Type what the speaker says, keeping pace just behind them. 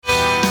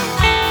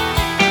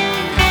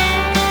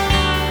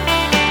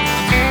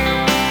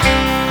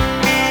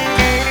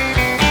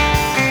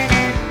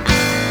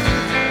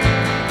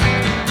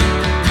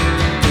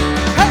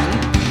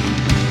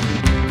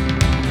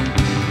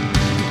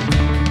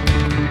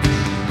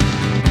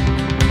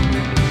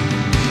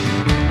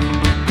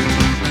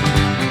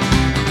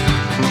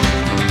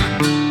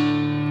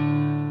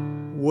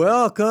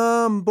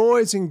Welcome,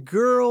 boys and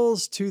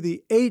girls, to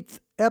the 8th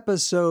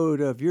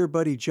episode of Your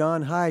Buddy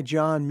John. Hi,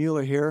 John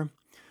Mueller here.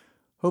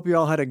 Hope you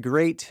all had a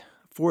great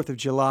 4th of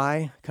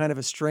July. Kind of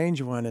a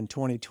strange one in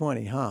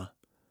 2020, huh?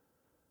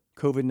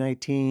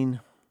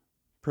 COVID-19,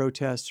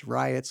 protests,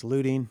 riots,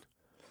 looting.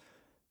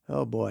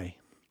 Oh, boy.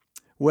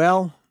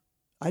 Well,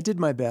 I did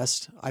my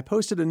best. I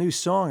posted a new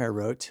song I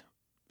wrote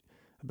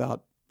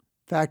about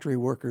factory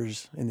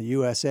workers in the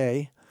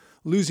USA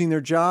losing their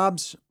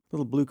jobs.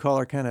 Little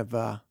blue-collar kind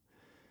of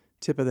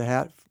tip of the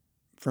hat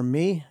from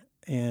me.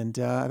 And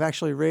I've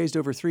actually raised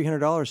over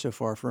 $300 so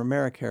far for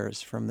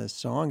AmeriCares from this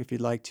song. If you'd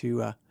like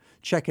to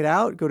check it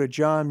out, go to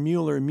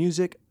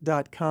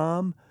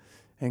johnmuellermusic.com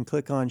and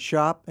click on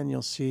shop, and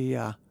you'll see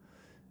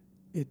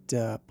it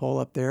pull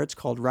up there. It's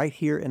called Right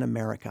Here in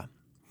America.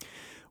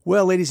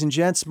 Well, ladies and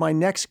gents, my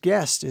next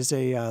guest is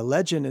a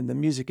legend in the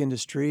music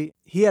industry.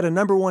 He had a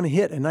number one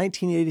hit in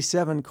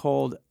 1987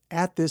 called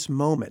At This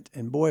Moment.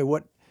 And boy,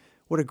 what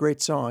a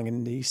great song.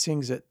 And he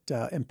sings it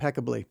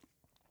impeccably.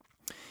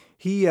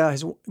 He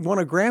has won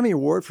a Grammy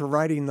Award for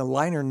writing the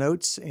liner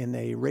notes in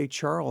a Ray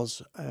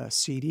Charles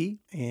CD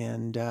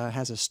and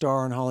has a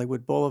star on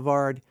Hollywood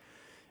Boulevard.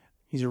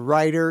 He's a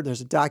writer.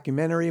 There's a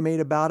documentary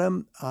made about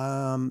him.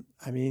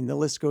 The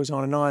list goes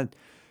on and on.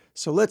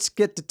 So let's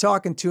get to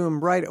talking to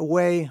him right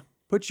away.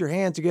 Put your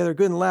hands together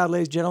good and loud,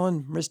 ladies and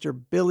gentlemen, Mr.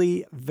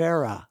 Billy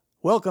Vera.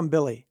 Welcome,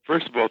 Billy.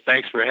 First of all,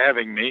 thanks for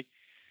having me.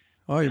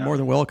 Oh, you're more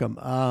than welcome.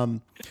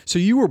 So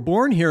you were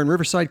born here in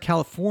Riverside,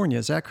 California.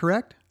 Is that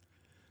correct?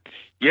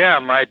 Yeah,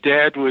 my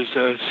dad was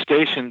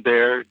stationed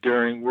there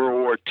during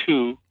World War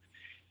II.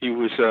 He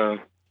was a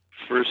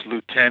first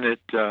lieutenant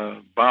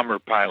bomber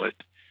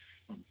pilot,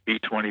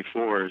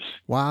 B-24s.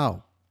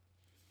 Wow.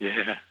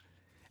 Yeah.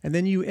 And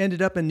then you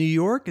ended up in New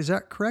York. Is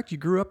that correct? You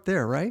grew up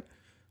there, right?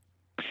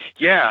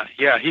 Yeah.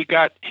 He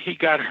got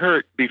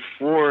hurt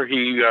before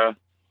he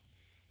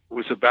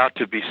was about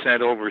to be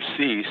sent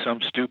overseas.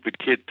 Some stupid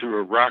kid threw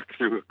a rock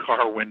through a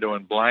car window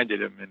and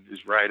blinded him in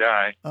his right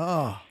eye.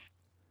 Oh.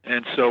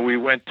 And so we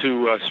went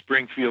to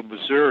Springfield,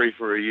 Missouri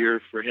for a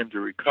year for him to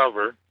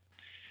recover.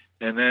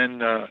 And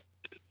then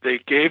they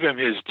gave him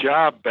his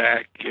job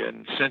back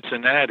in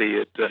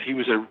Cincinnati. He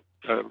was a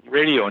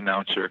radio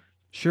announcer.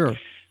 Sure.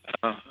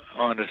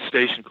 On a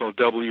station called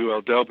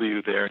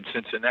WLW there in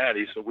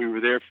Cincinnati. So we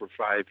were there for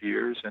 5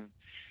 years. And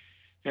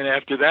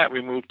after that, we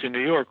moved to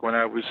New York when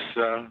I was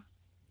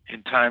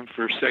in time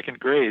for second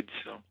grade.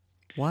 So.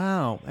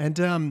 Wow.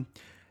 And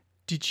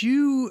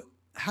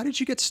how did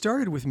you get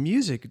started with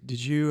music?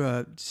 Did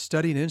you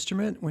study an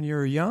instrument when you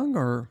were young,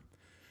 or?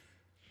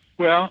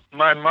 Well,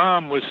 my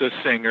mom was a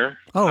singer.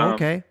 Oh,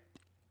 okay.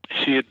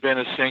 She had been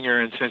a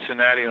singer in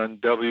Cincinnati on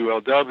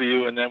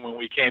WLW, and then when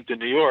we came to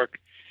New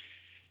York,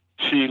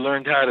 she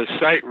learned how to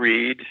sight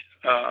read,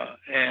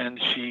 and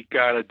she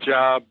got a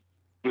job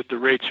with the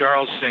Ray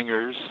Charles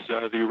singers,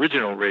 the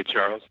original Ray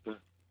Charles,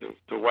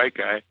 the white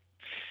guy,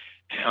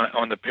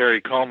 on the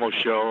Perry Como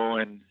show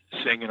and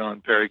singing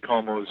on Perry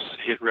Como's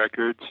hit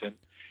records and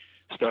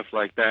stuff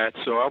like that.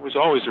 So I was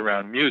always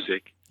around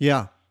music.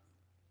 Yeah.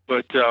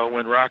 But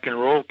when rock and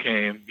roll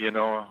came,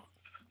 I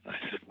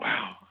said,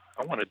 wow,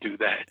 I want to do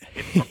that.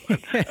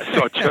 I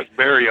saw Chuck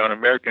Berry on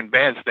American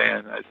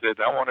Bandstand. I said,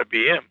 I want to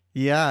be him.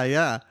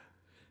 Yeah.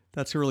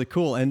 That's really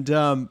cool. And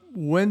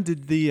when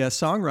did the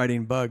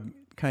songwriting bug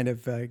kind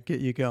of get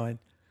you going?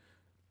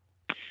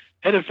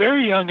 At a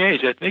very young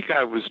age. I think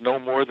I was no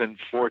more than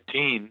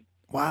 14.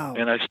 Wow.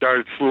 And I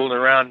started fooling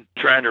around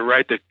trying to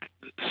write the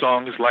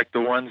songs like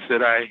the ones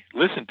that I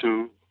listened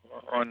to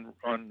on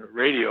the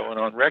radio and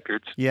on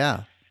records.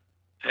 Yeah.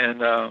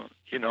 And,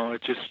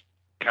 it just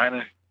kind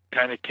of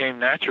came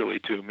naturally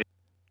to me.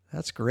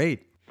 That's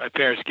great. My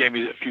parents gave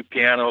me a few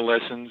piano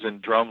lessons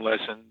and drum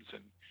lessons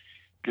and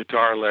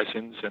guitar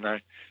lessons. And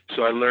I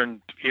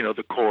learned,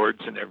 the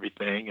chords and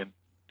everything.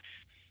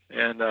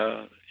 And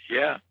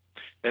yeah.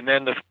 And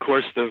then, of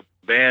course, the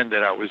band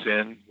that I was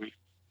in,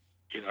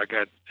 I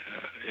got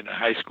in a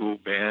high school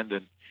band,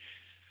 and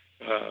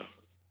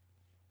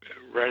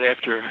right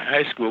after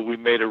high school, we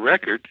made a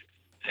record,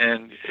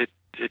 and it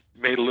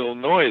made a little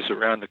noise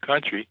around the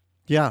country.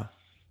 Yeah.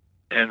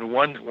 And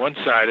one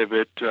side of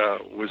it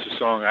was a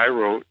song I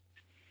wrote,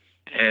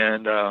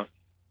 and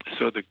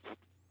so the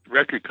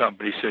record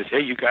company says,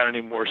 "Hey, you got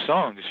any more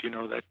songs?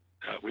 That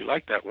we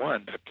like that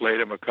one." I played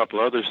them a couple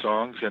other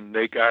songs, and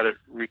they got it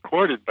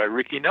recorded by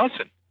Ricky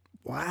Nelson.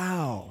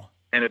 Wow.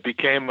 And it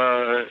became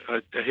a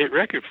hit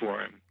record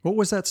for him. What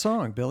was that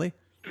song, Billy?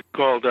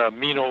 Called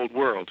Mean Old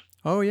World.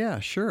 Oh, yeah,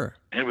 sure.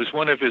 And it was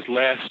one of his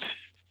last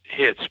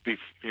hits,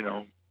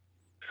 in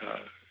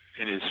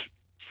his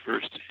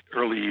first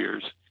early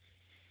years.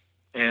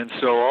 And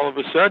so all of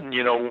a sudden,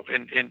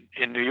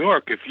 in New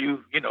York, it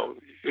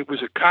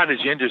was a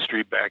cottage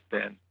industry back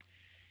then.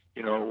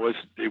 It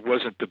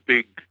wasn't the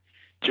big,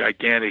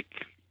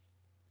 gigantic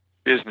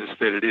business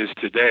that it is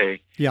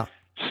today. Yeah.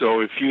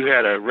 So if you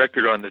had a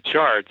record on the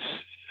charts,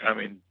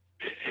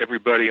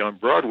 everybody on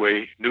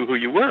Broadway knew who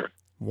you were.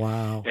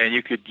 Wow. And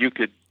you could,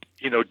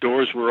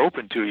 doors were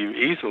open to you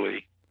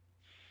easily.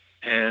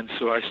 And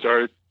so I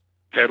started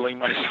peddling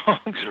my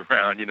songs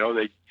around.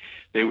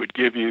 They would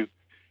give you,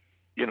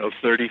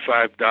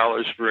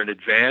 $35 for an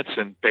advance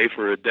and pay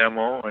for a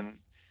demo, and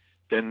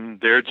then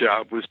their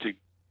job was the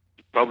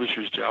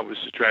publisher's job was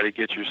to try to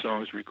get your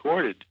songs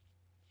recorded.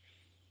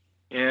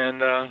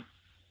 And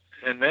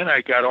then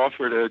I got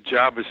offered a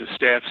job as a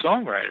staff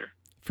songwriter.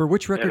 For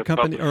which record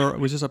company, or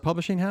was this a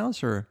publishing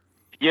house, or?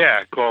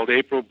 Yeah, called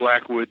April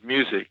Blackwood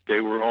Music.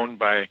 They were owned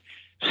by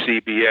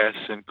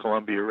CBS and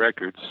Columbia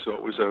Records, so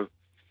it was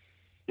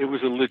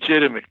a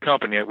legitimate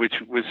company,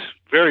 which was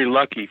very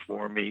lucky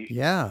for me.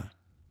 Yeah.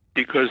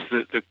 Because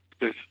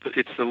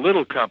it's the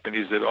little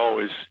companies that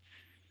always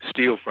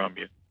steal from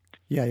you.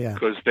 Yeah.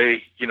 Because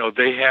they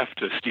have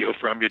to steal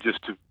from you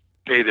just to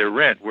pay their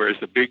rent, whereas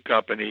the big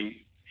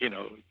company,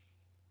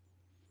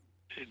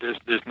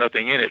 there's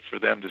nothing in it for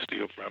them to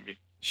steal from you.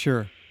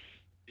 Sure.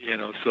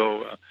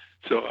 So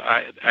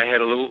I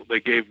had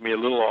they gave me a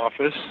little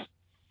office,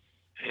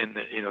 and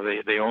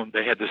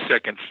they had the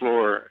second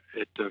floor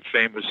at the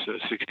famous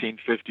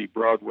 1650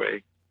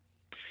 Broadway,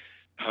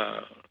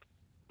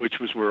 which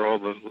was where all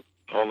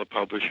the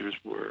publishers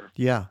were.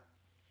 Yeah.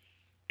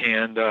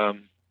 And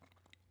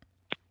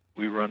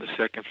we were on the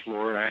second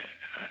floor.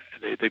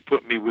 They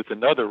put me with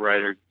another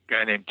writer, a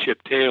guy named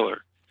Chip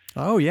Taylor.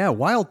 Oh yeah,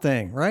 Wild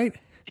Thing, right?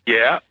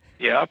 Yeah.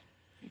 In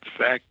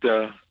fact,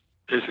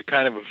 there's a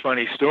kind of a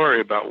funny story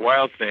about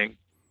Wild Thing.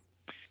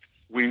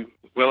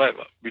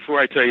 Before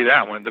I tell you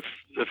that one,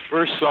 the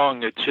first song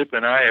that Chip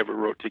and I ever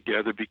wrote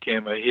together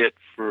became a hit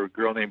for a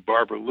girl named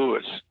Barbara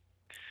Lewis.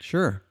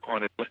 Sure.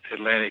 On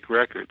Atlantic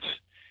Records.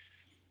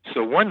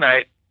 So one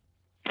night,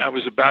 I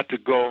was about to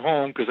go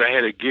home because I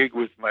had a gig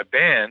with my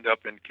band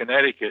up in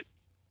Connecticut,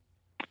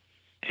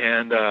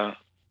 and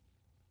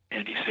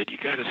he said, "You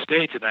got to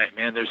stay tonight,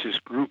 man. There's this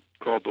group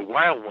called the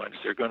Wild Ones.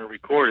 They're going to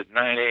record at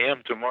 9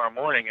 a.m. tomorrow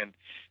morning, and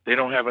they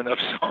don't have enough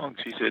songs."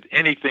 He said,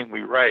 "Anything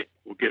we write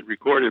will get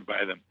recorded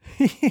by them."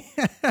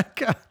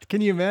 God, can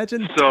you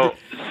imagine? So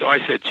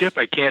I said, "Chip,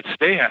 I can't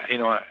stay.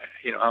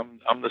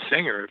 I'm the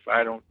singer. If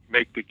I don't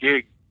make the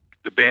gig,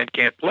 the band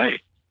can't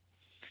play."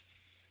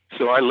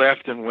 So I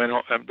left and went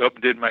up and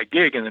did my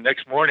gig. And the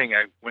next morning,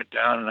 I went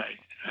down and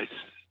I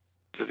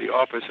to the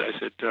office. I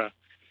said,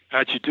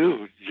 "How'd you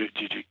do?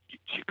 Did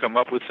you come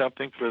up with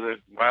something for the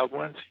Wild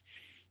Ones?"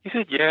 He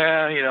said,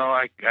 "Yeah,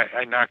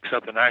 I knocked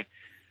something. I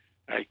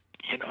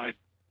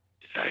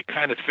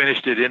kind of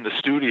finished it in the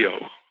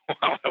studio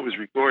while I was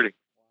recording."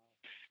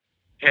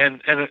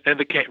 And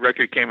the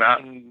record came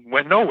out and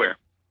went nowhere.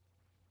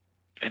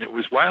 And it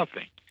was Wild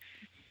Thing.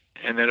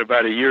 And then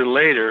about a year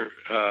later,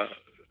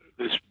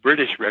 this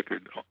British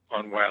record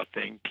on Wild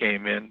Thing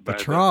came in by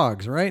the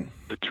Troggs, right?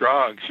 The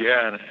Troggs,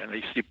 yeah. And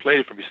he played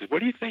it for me. He said, "What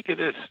do you think of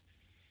this?"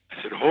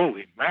 I said,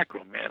 "Holy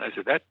mackerel, man!" I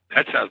said, "That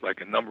sounds like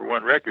a number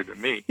one record to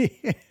me."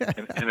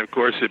 and of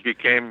course, it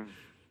became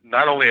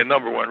not only a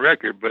number one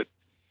record, but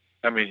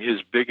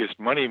his biggest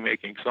money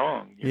making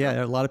song.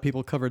 Yeah, a lot of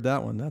people covered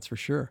that one. That's for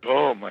sure.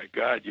 Oh my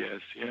God,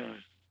 yes, yeah,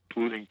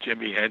 including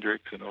Jimi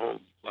Hendrix and a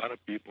whole lot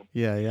of people.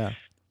 Yeah.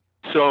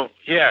 So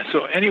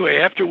anyway,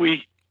 after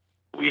we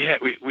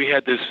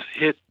had this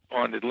hit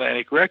on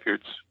Atlantic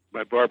Records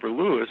by Barbara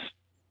Lewis,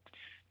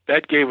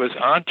 that gave us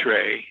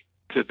entree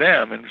to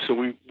them, and so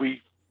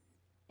we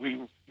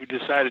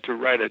decided to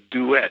write a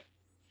duet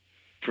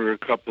for a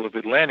couple of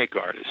Atlantic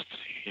artists,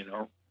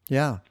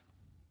 Yeah.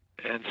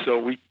 And so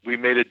we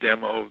made a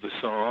demo of the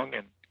song,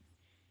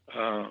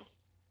 and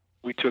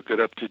we took it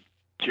up to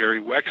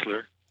Jerry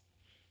Wexler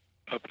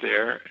up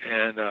there,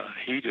 and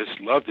he just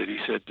loved it. He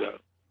said,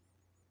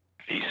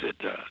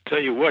 "Tell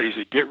you what," he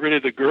said, "get rid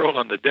of the girl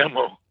on the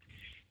demo."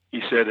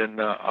 He said,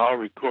 "and I'll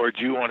record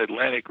you on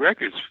Atlantic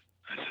Records."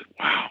 I said,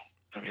 "Wow."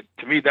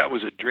 To me, that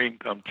was a dream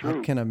come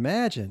true. I can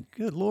imagine.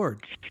 Good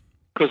Lord.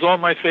 Because all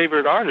my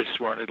favorite artists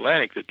were on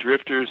Atlantic: the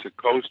Drifters, the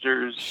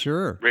Coasters,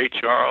 sure, Ray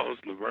Charles,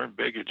 Laverne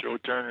Baker, Joe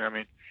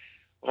Turner.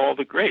 All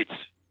the greats.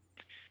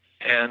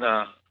 And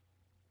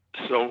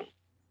so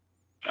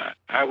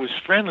I was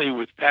friendly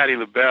with Patti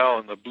LaBelle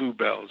and the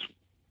Bluebells.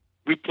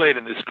 We played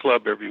in this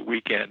club every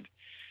weekend,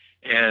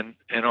 and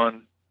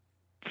on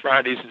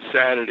Fridays and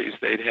Saturdays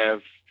they'd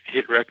have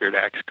hit record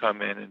acts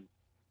come in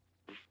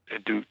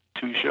and do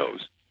two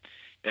shows,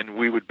 and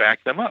we would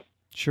back them up.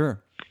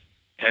 Sure.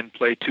 And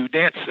play two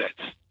dance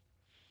sets.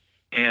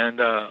 And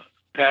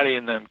Patti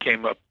and them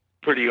came up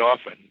pretty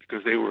often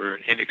because they were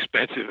an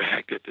inexpensive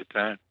act at the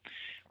time.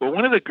 Well,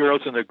 one of the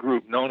girls in the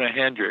group, Nona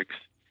Hendricks,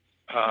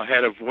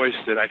 had a voice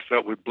that I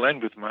felt would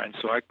blend with mine,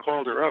 so I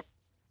called her up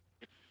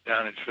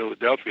down in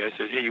Philadelphia. I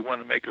said, "Hey, you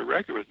want to make a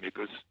record with me?"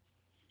 Because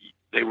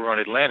they were on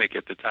Atlantic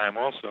at the time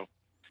also.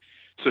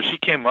 So she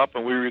came up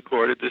and we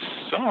recorded this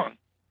song.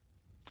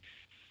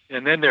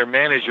 And then their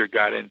manager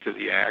got into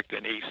the act,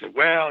 and he said,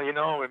 "Well,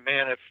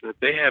 man, if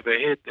they have a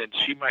hit, then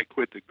she might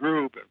quit the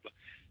group."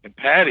 And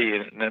Patti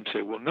and them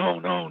said, "Well,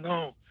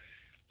 no.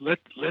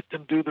 Let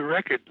them do the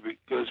record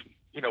because,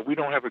 we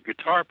don't have a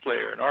guitar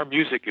player, and our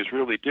music is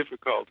really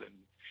difficult, and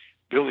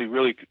Billy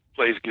really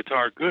plays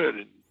guitar good,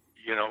 and,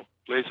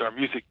 plays our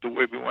music the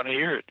way we want to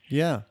hear it.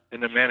 Yeah.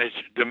 And the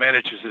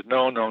manager said,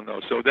 no, no,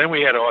 no. So then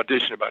we had to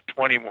audition about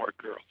 20 more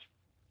girls.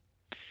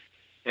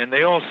 And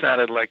they all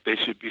sounded like they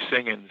should be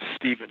singing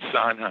Stephen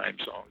Sondheim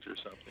songs or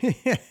something.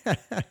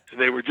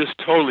 They were just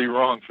totally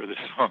wrong for the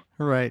song.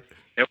 Right.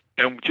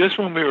 And just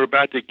when we were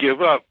about to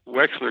give up,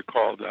 Wexler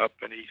called up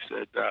and he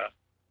said,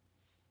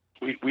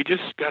 we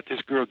just got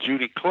this girl,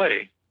 Judy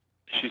Clay.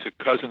 She's a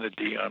cousin of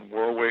Dionne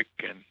Warwick,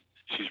 and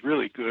she's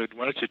really good.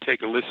 Why don't you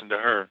take a listen to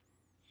her?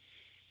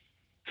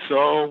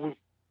 So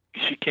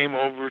she came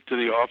over to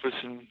the office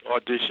and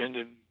auditioned,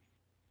 and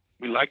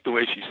we liked the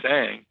way she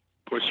sang.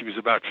 Of course, she was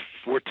about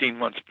 14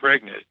 months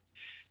pregnant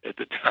at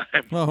the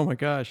time. Oh, my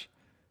gosh.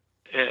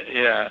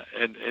 Yeah,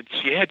 and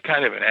she had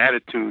kind of an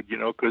attitude,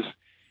 because,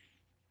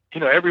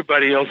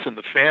 everybody else in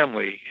the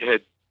family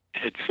had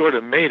sort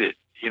of made it.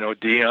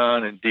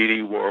 Dionne and Dee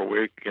Dee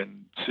Warwick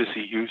and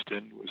Cissy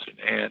Houston was an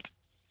aunt.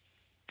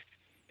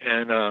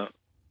 And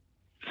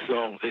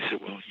so they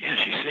said, well, yeah,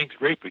 she sings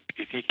great, but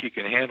you think you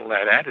can handle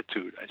that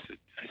attitude? I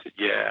said,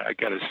 yeah, I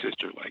got a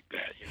sister like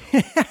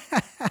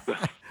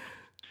that.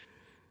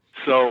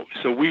 So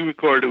we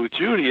recorded it with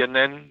Judy, and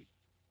then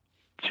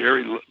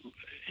Jerry,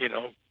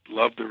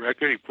 loved the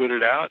record. He put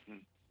it out,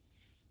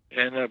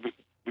 and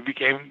we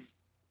became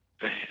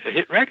a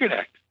hit record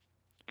act.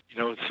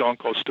 A song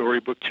called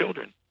Storybook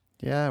Children.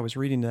 Yeah, I was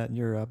reading that in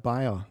your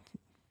bio.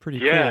 Pretty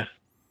cool.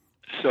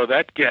 So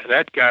that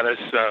got us.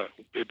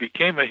 It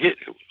became a hit.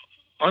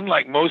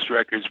 Unlike most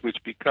records,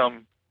 which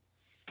become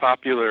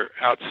popular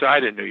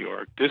outside of New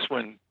York, this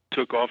one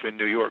took off in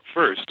New York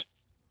first,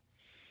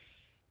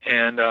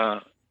 and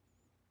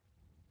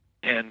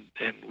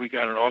we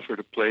got an offer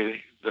to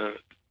play the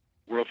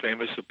world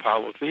famous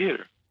Apollo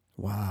Theater.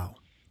 Wow.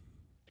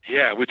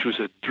 Yeah, which was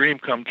a dream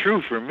come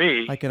true for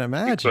me. I can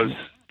imagine. Because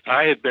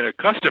I had been a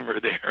customer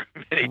there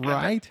many times.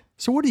 Right.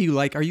 So what are you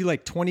like? Are you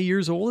like 20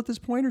 years old at this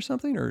point or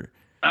something? Or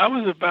I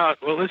was about,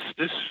 I was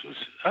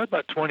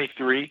about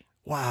 23.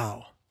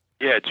 Wow.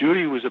 Yeah,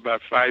 Judy was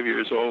about 5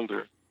 years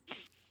older.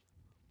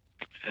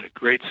 And a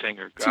great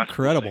singer. It's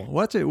incredible.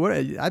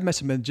 Singer. That must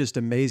have been just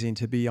amazing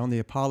to be on the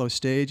Apollo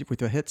stage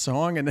with a hit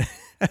song. And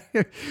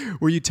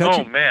were you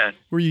touching? Oh man.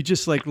 Were you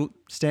just like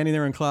standing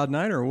there on cloud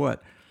nine or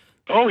what?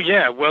 Oh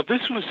yeah. Well,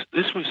 this was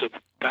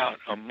about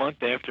a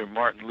month after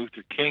Martin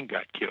Luther King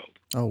got killed.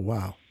 Oh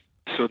wow.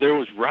 So there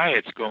was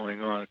riots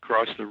going on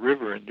across the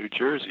river in New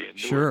Jersey.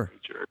 Sure. New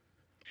Jersey.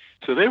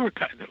 So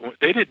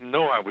they didn't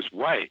know I was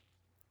white.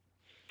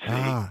 See?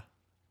 Ah.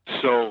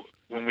 So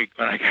when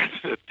I got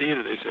to the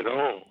theater, they said,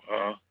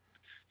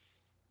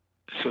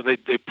 so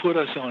they put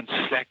us on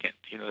second.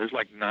 There's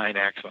like 9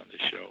 acts on the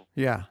show.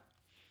 Yeah.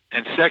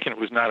 And second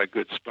was not a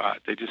good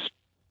spot. They just,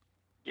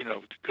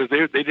 because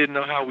they didn't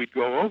know how we'd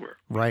go over.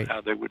 Right.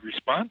 How they would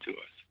respond to us.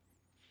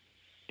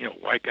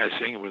 White guy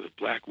singing with a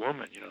black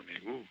woman,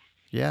 ooh.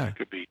 Yeah. That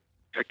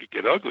could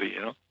get ugly,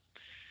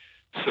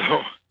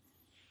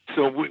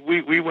 So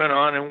we went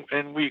on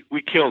and we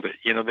killed it.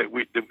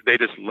 They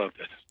just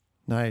loved us.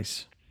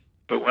 Nice.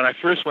 But when I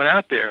first went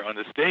out there on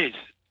the stage,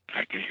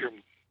 I could hear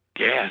them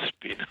gasp,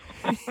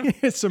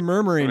 It's a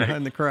murmuring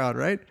in the crowd,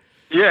 right?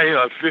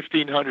 Yeah,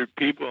 1,500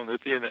 people in the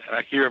theater, and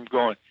I hear them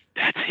going,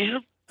 "That's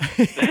him,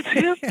 that's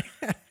him."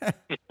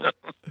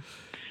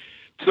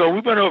 So we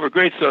went over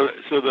great. So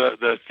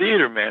the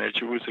theater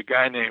manager was a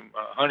guy named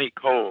Honey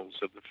Coles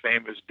of the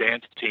famous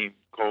dance team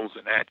Coles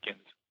and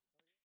Atkins,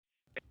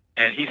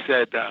 and he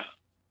said,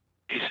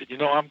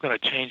 I'm going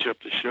to change up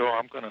the show.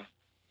 I'm going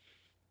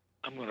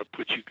to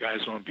put you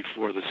guys on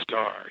before the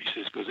star. He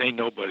says, because ain't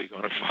nobody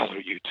going to follow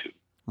you two.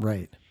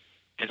 Right.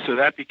 And so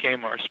that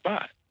became our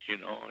spot,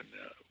 and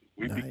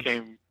we Nice.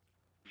 became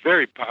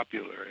very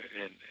popular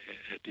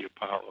at the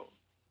Apollo.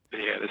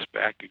 They had us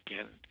back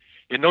again.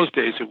 In those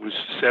days, it was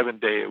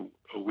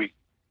 7-day-a-week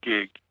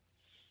gig,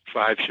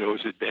 5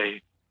 shows a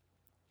day.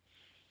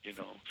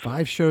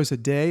 5 shows a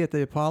day at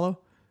the Apollo?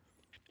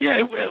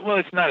 Yeah, well,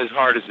 it's not as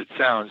hard as it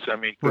sounds. I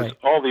mean, because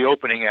all the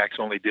opening acts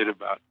only did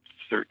about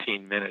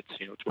 13 minutes,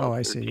 12, Oh,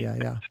 I see. Yeah,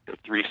 yeah.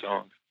 3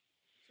 songs.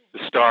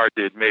 The Star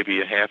did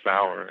maybe a half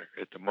hour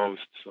at the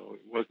most, so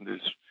it wasn't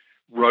as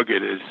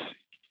rugged as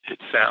it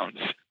sounds.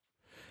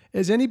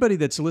 As anybody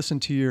that's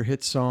listened to your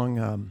hit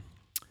song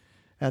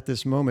at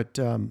this moment,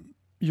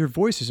 your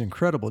voice is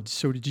incredible.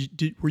 So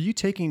were you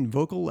taking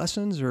vocal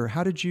lessons, or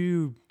how did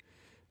you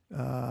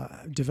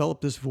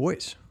develop this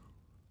voice?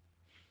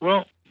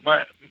 Well,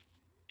 I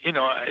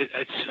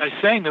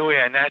sang the way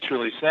I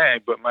naturally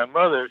sang, but my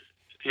mother,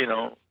 she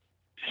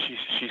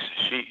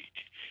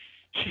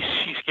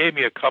gave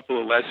me a couple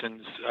of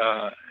lessons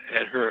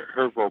at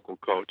her vocal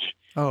coach.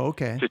 Oh,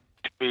 okay. To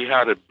me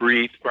how to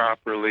breathe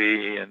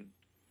properly and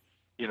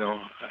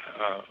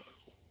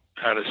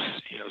how to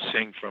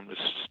sing from the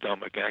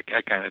stomach,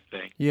 that kind of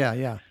thing. Yeah,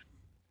 yeah.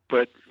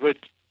 But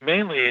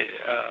mainly,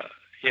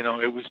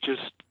 it was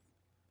just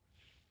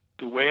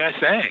the way I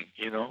sang.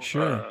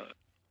 Sure.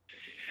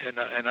 And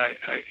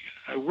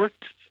I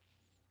worked,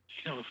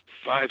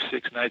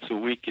 5-6 nights a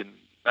week in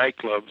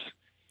nightclubs.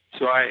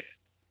 So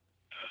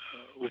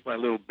with my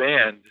little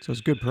band. So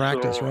it's good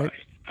practice, right?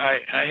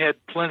 I had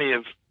plenty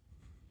of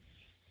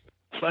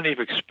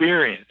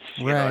experience,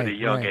 at a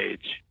young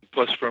age.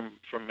 Plus, from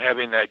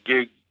having that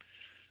gig,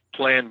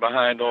 playing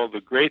behind all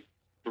the great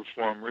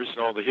performers and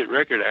all the hit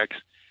record acts,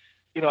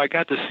 I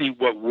got to see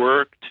what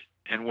worked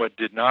and what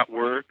did not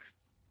work.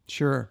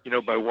 Sure.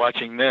 By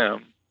watching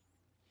them,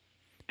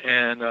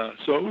 and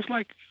so it was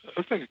like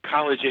a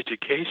college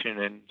education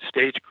in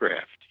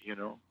stagecraft.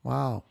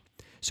 Wow.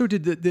 So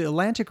did the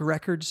Atlantic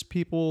Records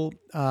people?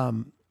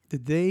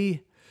 Did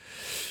they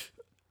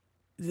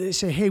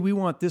say, "Hey, we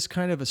want this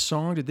kind of a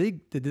song"? Did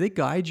they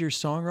guide your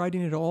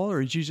songwriting at all,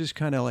 or did you just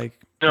kind of like?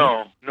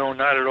 No,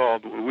 not at all.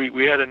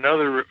 We had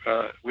another.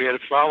 We had a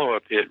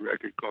follow-up hit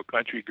record called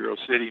 "Country Girl,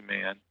 City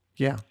Man."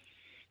 Yeah.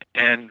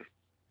 And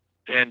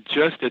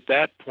just at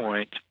that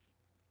point,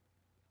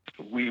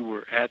 we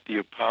were at the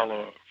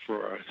Apollo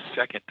for our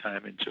second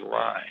time in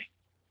July,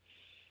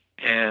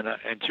 and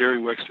Jerry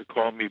Wexler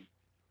called me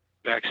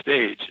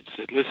backstage and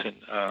said,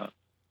 "Listen,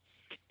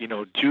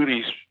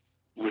 Judy's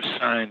was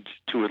signed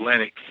to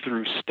Atlantic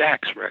through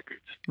Stax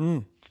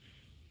Records,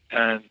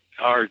 and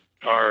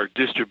our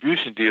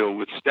distribution deal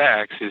with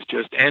Stax has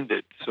just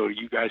ended, so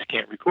you guys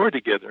can't record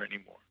together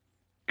anymore,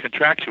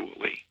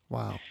 contractually."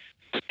 Wow.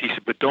 He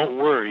said, "But don't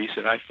worry." He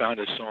said, "I found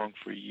a song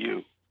for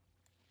you."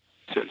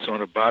 He said, "It's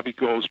on a Bobby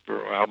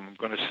Goldsboro album. I'm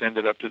going to send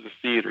it up to the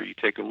theater. You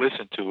take a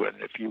listen to it,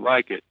 and if you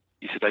like it,"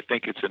 he said, "I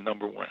think it's a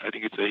number one. I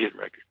think it's a hit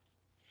record."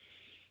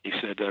 He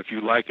said, "If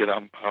you like it,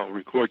 I'll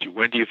record you.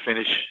 When do you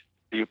finish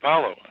the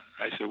Apollo?"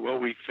 I said, "Well,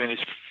 we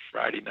finished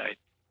Friday night."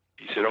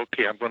 He said,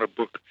 "Okay, I'm going to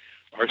book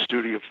our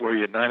studio for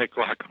you at 9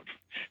 o'clock on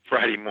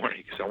Friday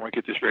morning because I want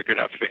to get this record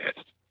out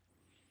fast."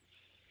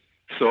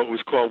 So it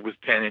was called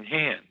 "With Pen in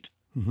Hand."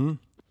 Mm-hmm.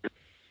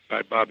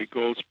 By Bobby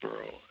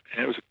Goldsboro,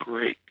 and it was a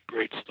great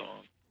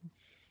song.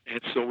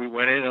 And so we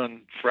went in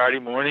on Friday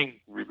morning,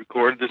 we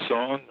recorded the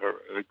song.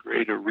 The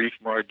great Arif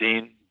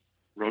Mardin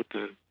wrote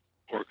the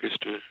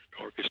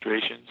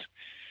orchestrations,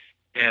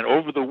 and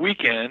over the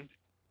weekend,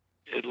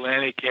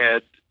 Atlantic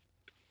had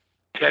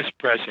test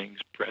pressings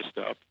pressed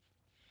up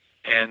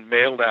and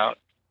mailed out,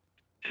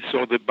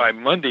 so that by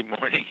Monday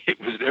morning it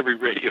was at every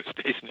radio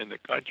station in the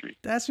country.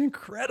 That's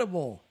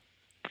incredible.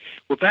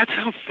 Well, that's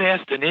how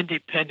fast an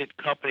independent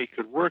company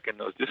could work in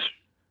those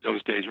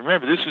days.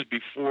 Remember, this was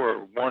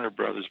before Warner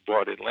Brothers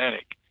bought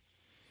Atlantic.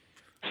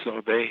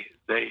 So they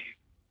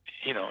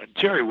and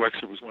Jerry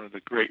Wexler was one of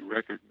the great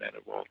record men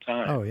of all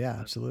time. Oh yeah,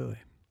 absolutely.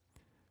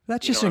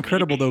 That's just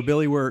incredible, though,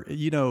 Billy. Where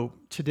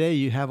today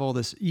you have all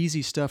this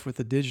easy stuff with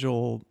the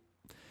digital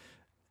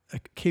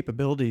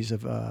capabilities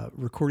of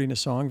recording a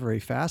song very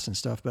fast and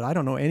stuff. But I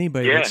don't know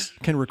anybody that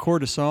can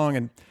record a song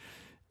and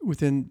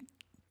within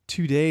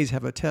 2 days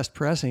have a test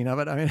pressing of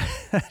it. I mean,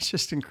 that's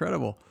just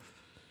incredible.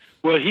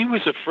 Well, he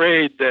was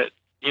afraid that,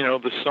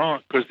 the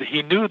song, because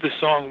he knew the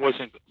song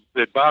wasn't,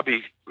 that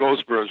Bobby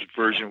Goldsboro's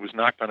version was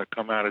not going to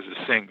come out as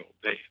a single.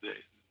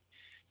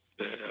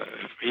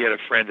 He had a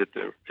friend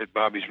at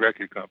Bobby's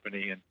record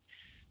company and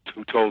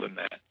who told him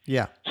that.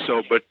 Yeah.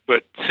 So, but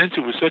since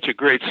it was such a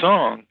great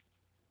song,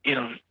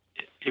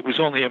 it was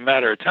only a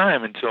matter of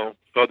time until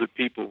other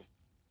people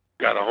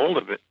got a hold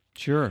of it.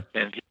 Sure.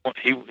 And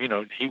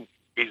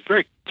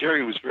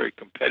Jerry was a very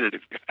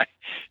competitive guy.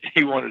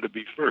 He wanted to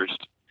be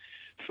first.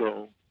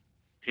 So,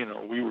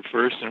 we were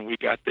first and we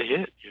got the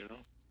hit,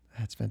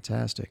 That's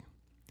fantastic.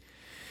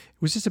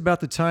 Was this about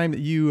the time that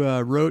you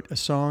wrote a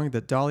song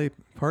that Dolly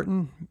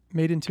Parton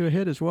made into a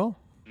hit as well?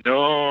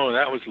 No,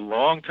 that was a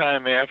long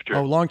time after.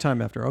 Oh, long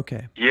time after.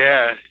 Okay.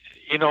 Yeah.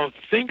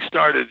 Things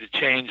started to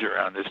change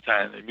around this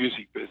time in the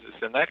music business.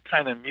 And that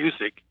kind of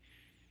music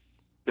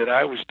that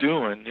I was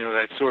doing,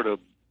 that sort of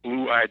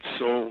blue-eyed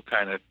soul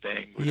kind of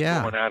thing was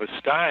going out of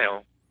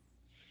style.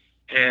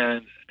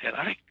 And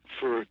I,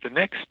 for the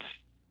next,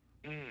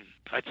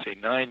 I'd say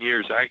 9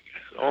 years,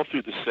 all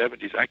through the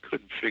 70s, I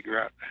couldn't figure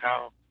out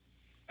how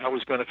I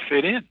was going to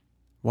fit in.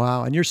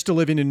 Wow. And you're still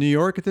living in New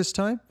York at this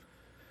time?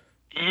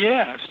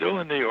 Yeah, I'm still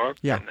in New York.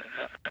 Yeah.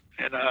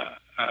 And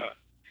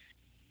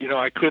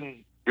I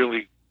couldn't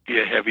really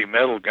be a heavy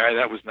metal guy.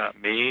 That was not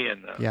me.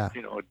 And,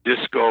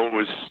 disco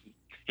was,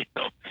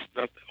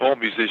 all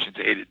musicians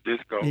hated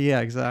disco. Yeah,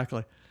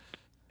 exactly.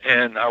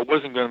 And I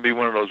wasn't going to be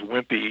one of those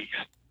wimpy,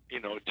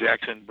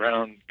 Jackson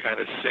Browne kind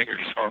of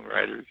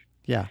singer-songwriters.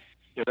 Yeah.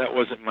 That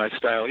wasn't my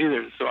style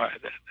either. So I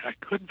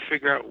couldn't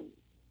figure out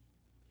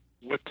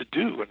what to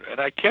do. And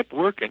I kept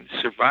working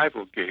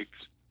survival gigs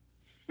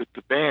with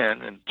the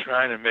band and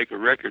trying to make a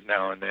record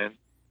now and then,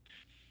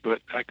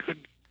 but I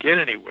couldn't get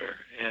anywhere.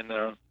 And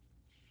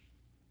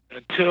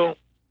until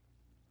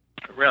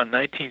around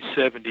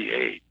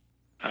 1978,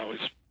 I was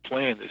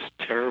playing this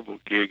terrible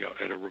gig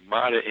at a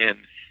Ramada Inn,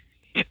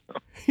 in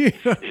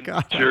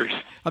God, New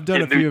Jersey. I've done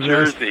in a few New of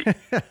Jersey,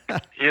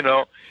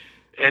 those.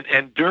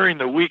 and during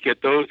the week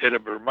at a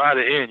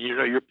Ramada Inn,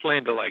 you're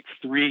playing to like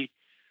three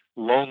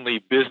lonely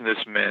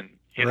businessmen,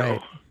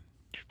 right,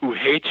 who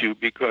hate you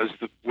because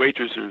the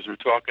waitresses are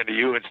talking to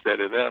you instead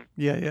of them.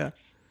 Yeah.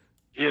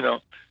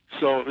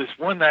 So this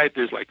one night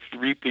there's like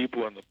three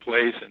people in the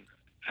place, and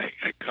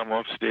I come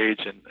off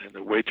stage, and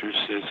the waitress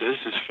says,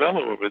 "There's this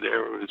fellow over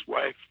there with his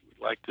wife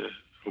would like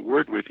a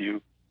word with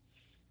you."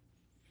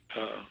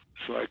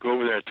 So I go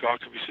over there and talk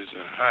to him. He says,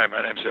 "Hi,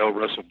 my name's L.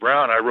 Russell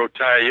Brown. I wrote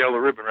Tie a Yellow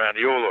Ribbon Around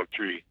the Old Oak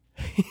Tree."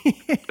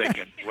 I'm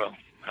thinking, well,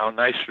 how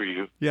nice for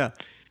you. Yeah.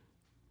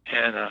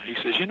 And he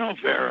says,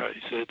 Vera,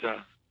 he says,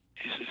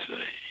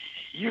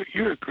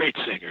 you're a great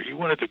singer. You're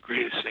one of the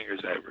greatest singers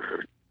I ever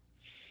heard.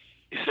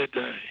 He said,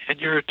 and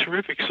you're a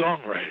terrific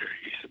songwriter.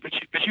 He said,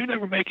 but you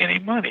never make any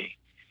money.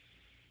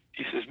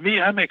 He says,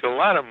 me, I make a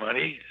lot of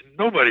money. And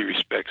nobody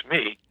respects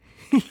me.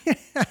 He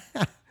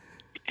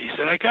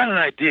said, I got an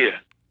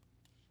idea.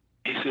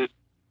 He said,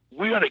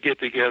 we ought to get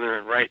together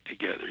and write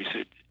together. He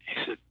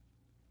said,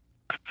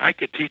 I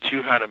could teach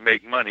you how to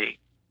make money,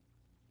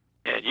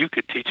 and you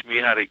could teach me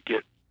how to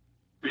get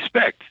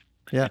respect.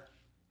 Yeah.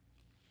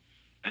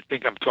 I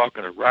think I'm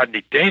talking to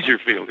Rodney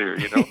Dangerfield here,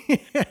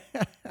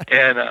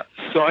 And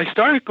so I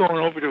started going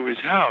over to his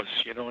house,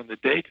 in the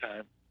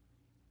daytime.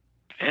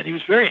 And he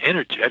was a very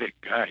energetic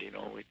guy,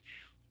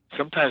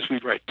 Sometimes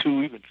we'd write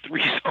 2, even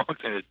 3 songs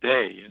in a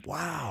day.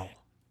 Wow.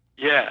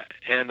 Yeah,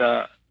 and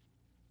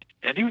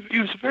he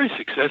was a very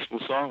successful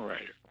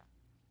songwriter.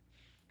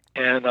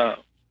 And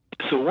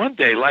so one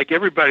day, like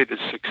everybody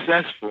that's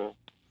successful,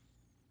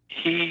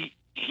 he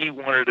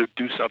wanted to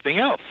do something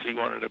else. He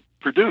wanted to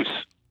produce.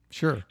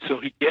 Sure. So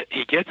he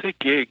gets a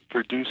gig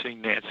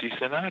producing Nancy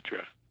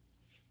Sinatra.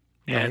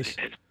 Nice.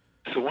 And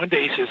so one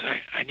day he says,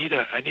 I need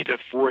a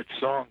 4th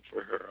song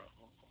for her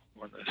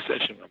on the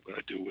session I'm going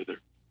to do with her.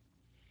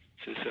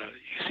 He says,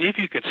 see if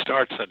you can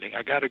start something.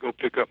 I got to go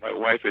pick up my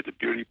wife at the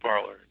beauty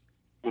parlor.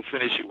 We'll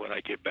finish it when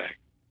I get back.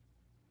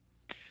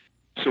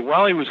 So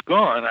while he was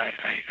gone, I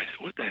said,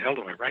 what the hell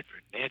do I write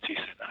for Nancy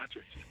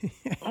Sinatra? He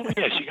said, oh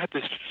yeah, she got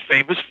this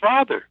famous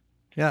father.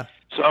 Yeah.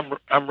 So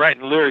I'm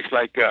writing lyrics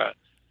like,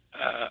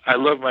 I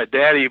love my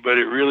daddy, but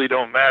it really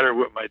don't matter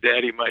what my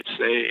daddy might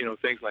say,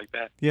 things like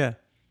that. Yeah.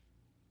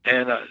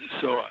 And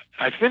so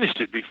I finished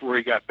it before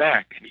he got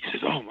back, and he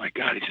says, oh my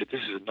God, he said,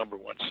 this is a #1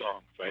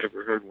 song if I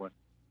ever heard one.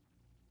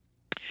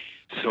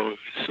 So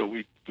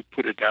we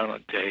put it down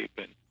on tape,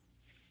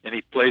 and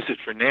he plays it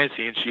for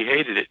Nancy, and she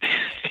hated it.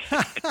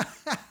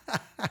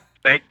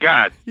 Thank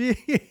God.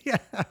 Yeah.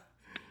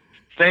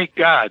 Thank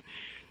God.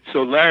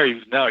 So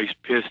Larry, now he's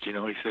pissed, He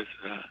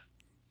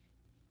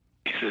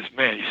says,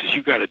 man, he says,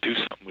 you got to do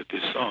something with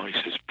this song. He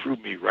says, prove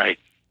me right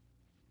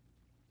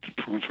and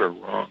prove her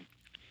wrong.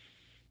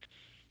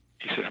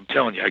 He said, I'm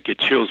telling you, I get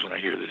chills when I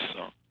hear this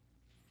song.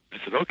 I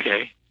said,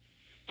 okay.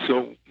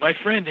 So my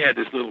friend had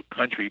this little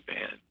country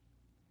band,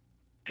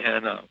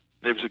 and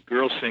there was a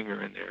girl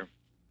singer in there.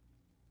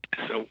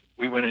 So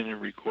we went in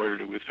and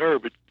recorded it with her,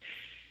 but,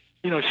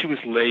 she was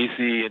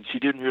lazy, and she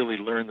didn't really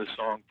learn the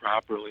song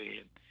properly.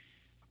 And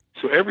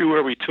so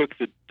everywhere we took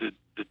the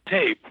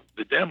tape,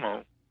 the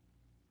demo,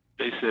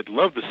 they said,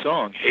 love the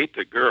song, hate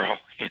the girl.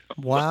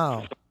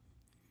 Wow.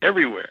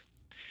 Everywhere.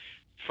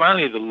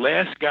 Finally, the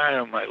last guy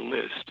on my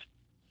list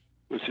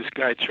was this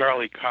guy,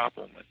 Charlie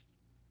Koppelman.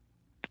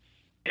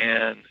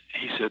 And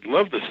he said,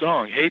 love the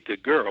song, hate the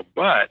girl,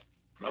 but,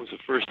 that was the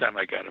first time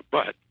I got a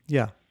but.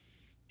 Yeah.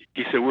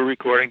 He said, we're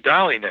recording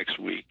Dolly next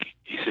week.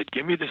 He said,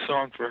 give me the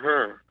song for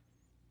her,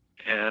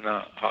 and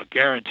I'll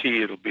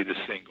guarantee it'll be the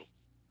single.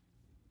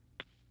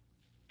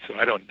 So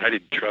I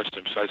didn't trust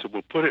him. So I said,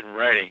 well, put it in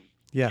writing.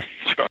 Yeah.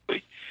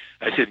 Charlie.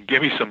 I said,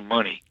 give me some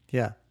money.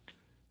 Yeah.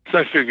 So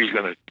I figured he's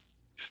going to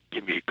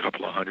give me a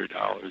couple of $100,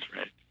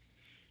 right?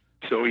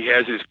 So he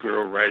has his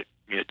girl write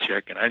me a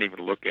check, and I didn't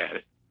even look at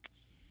it.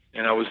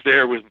 And I was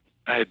there with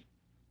my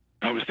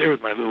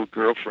little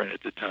girlfriend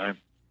at the time,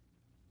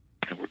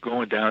 and we're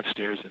going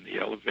downstairs in the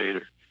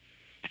elevator.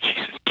 And she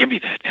says, give me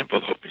that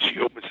envelope. And she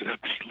opens it up,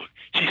 and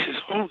she says,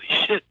 holy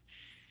shit,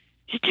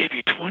 he gave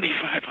you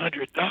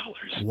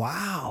 $2,500.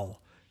 Wow.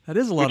 That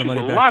is a lot of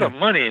money. Which was a lot of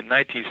money in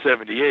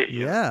 1978.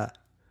 Yeah.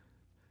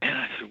 And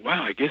I said,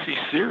 wow, I guess he's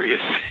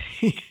serious.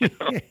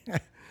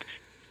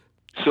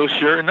 So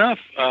sure enough,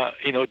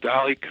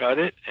 Dolly cut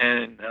it,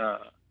 and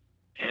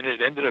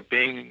it ended up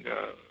being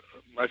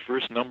my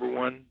first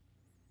 #1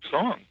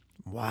 song.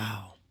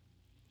 Wow.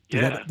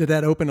 Yeah. Did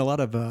that open a lot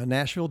of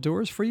Nashville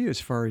doors for you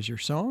as far as your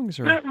songs?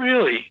 Or? Not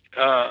really.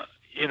 I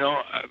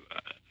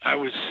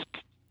was,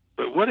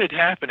 but what had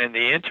happened in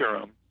the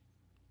interim,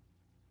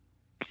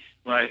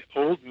 my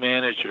old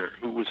manager,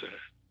 who was a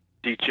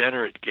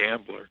degenerate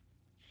gambler,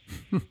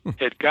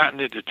 had gotten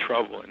into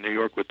trouble in New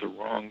York with the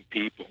wrong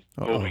people,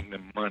 owing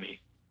them money.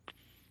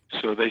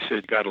 So they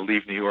said, got to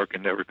leave New York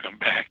and never come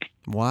back.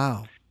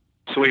 Wow.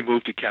 So he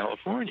moved to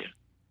California.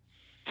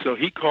 So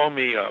he called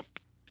me up,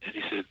 and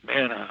he said,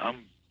 man,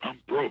 I'm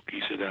broke.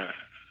 He said,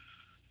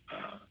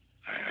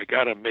 I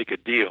got to make a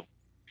deal.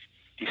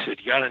 He said,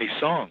 you got any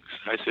songs?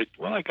 I said,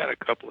 well, I got a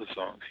couple of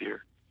songs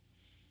here.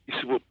 He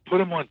said, well, put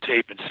them on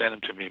tape and send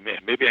them to me. Man,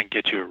 maybe I can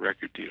get you a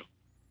record deal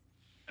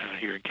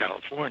here in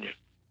California.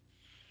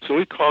 So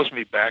he calls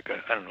me back,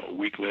 a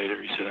week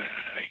later. He said,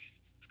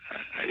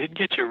 I didn't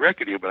get you a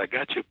record deal, but I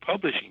got you a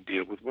publishing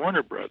deal with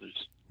Warner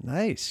Brothers.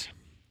 Nice.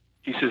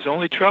 He says,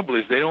 only trouble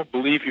is they don't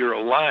believe you're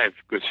alive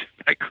because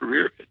my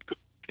career had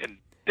been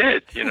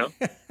dead, you know.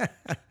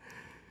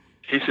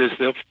 He says,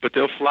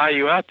 they'll fly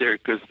you out there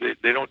because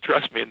they don't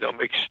trust me, and they'll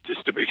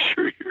just to make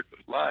sure you're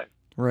alive.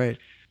 Right.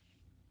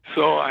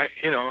 So I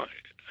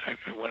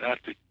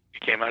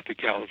came out to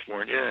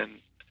California,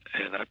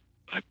 and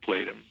I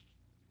played him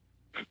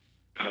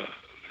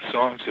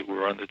songs that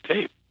were on the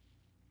tape.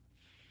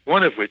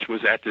 One of which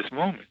was At This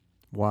Moment.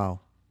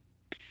 Wow.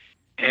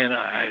 And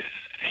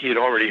he had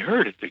already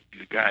heard it. The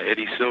guy,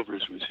 Eddie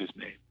Silvers was his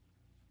name.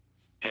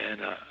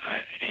 And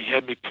he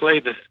had me play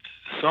the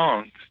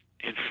song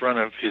in front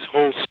of his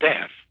whole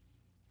staff.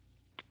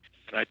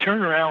 And I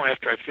turned around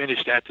after I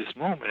finished At This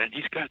Moment, and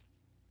he's got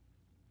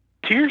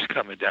tears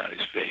coming down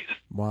his face.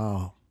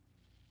 Wow.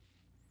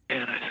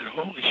 And I said,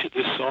 holy shit,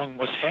 this song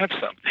must have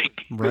something.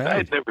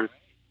 Right.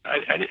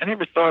 I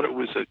never thought it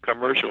was a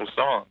commercial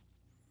song.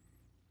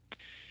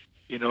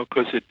 You know,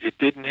 because it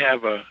didn't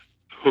have a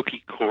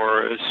hooky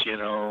chorus, you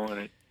know,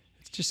 and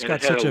it's just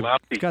got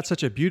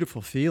such a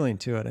beautiful feeling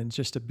to it, and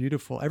just a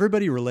beautiful.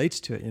 Everybody relates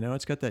to it, you know.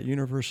 It's got that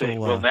universal.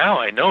 Well, now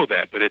I know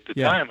that, but at the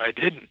time I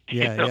didn't.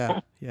 Yeah, you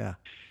know? yeah.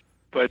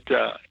 But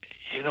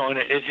you know, and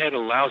it had a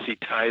lousy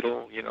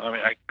title. You know, I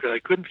mean, I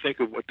couldn't think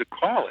of what to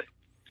call it.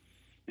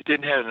 It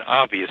didn't have an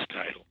obvious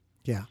title.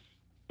 Yeah.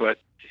 But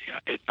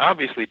it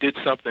obviously did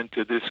something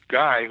to this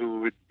guy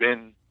who had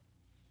been.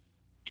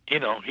 You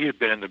know, he had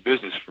been in the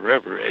business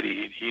forever.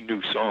 Eddie, he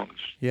knew songs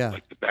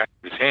like the back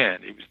of his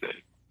hand. He was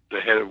the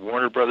head of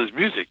Warner Brothers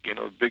Music, you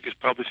know, the biggest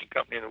publishing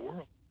company in the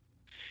world.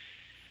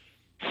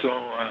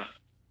 So,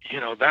 you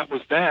know, that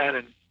was that,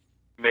 and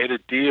made a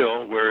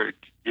deal where it'd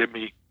give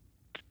me,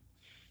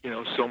 you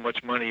know, so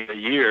much money a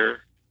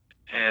year,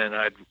 and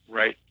I'd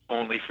write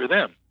only for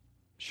them.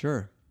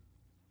 Sure.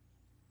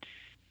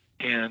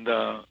 And,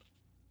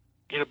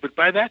 you know, but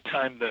by that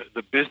time,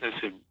 the business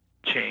had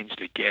changed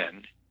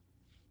again.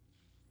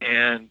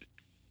 And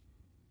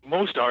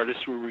most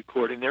artists were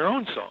recording their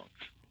own songs.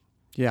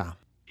 Yeah.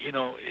 You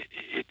know,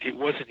 it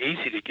wasn't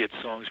easy to get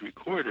songs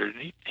recorded.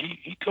 And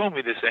he told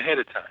me this ahead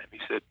of time. He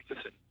said,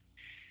 listen,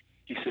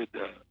 he said,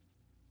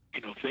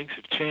 you know, things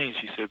have changed.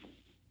 He said,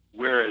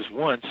 whereas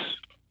once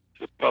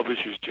the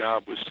publisher's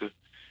job was to,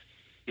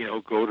 you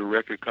know, go to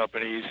record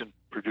companies and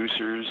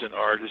producers and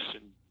artists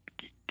and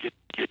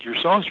get your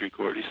songs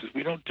recorded. He says,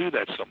 we don't do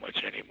that so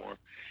much anymore.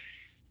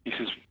 He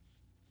says,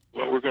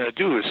 what we're going to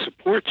do is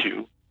support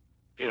you,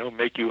 you know,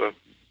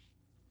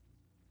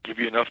 give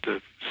you enough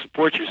to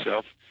support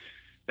yourself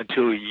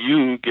until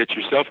you get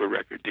yourself a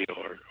record deal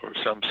or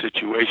some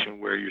situation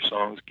where your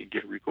songs can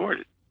get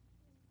recorded.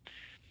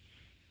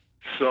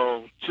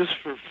 So just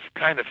for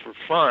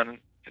fun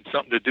and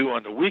something to do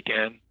on the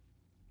weekend,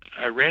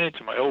 I ran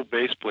into my old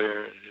bass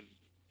player and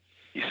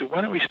he said,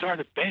 why don't we start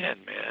a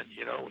band, man?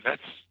 You know,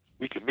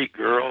 we can meet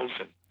girls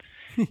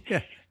and,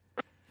 yeah.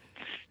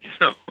 you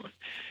know,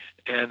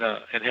 and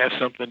have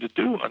something to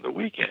do on the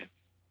weekend.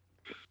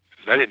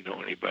 I didn't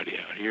know anybody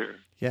out here.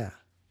 Yeah.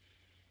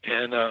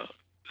 And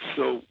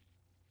so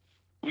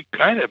he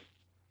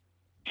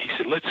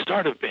said, let's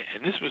start a band.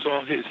 And this was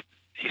all his.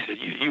 He said,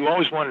 you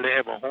always wanted to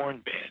have a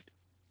horn band,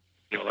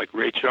 you know, like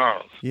Ray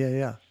Charles. Yeah,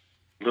 yeah.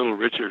 Little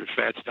Richard or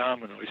Fats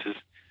Domino. He says,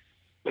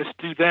 let's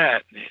do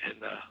that.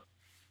 And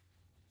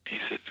he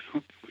said,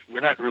 we're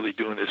not really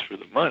doing this for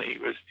the money.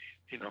 It was,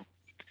 you know.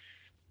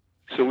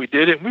 So we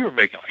did it, and we were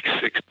making like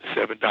 $6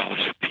 to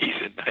 $7 a piece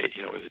a night,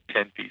 you know, with a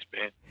 10-piece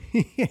band.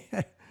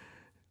 Yeah.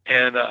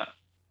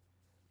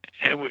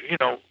 And we, you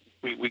know,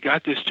 we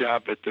got this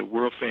job at the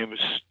world famous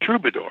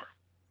Troubadour,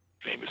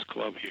 famous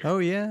club here. Oh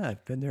yeah,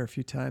 I've been there a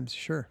few times.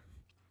 Sure.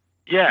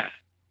 Yeah,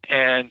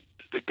 and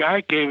the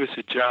guy gave us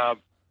a job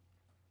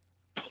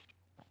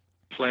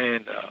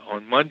playing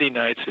on Monday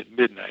nights at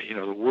midnight. You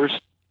know, the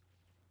worst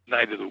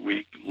night of the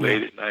week,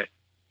 late at night.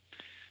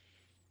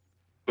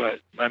 But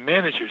my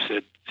manager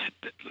said,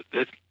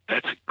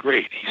 that's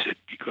great. He said,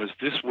 because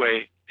this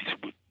way, he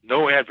said,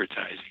 no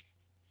advertising,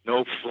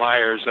 no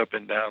flyers up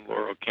and down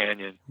Laurel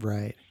Canyon.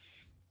 Right.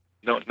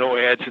 No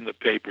ads in the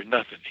paper,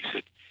 nothing. He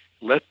said,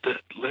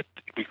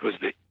 because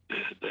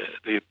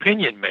the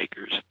opinion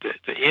makers,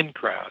 the in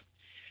crowd,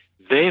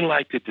 they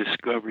like to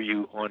discover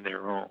you on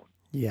their own.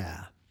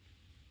 Yeah.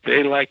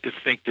 They like to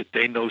think that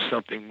they know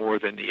something more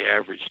than the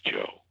average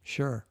Joe.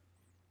 Sure.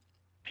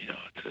 You know,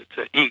 it's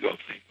an ego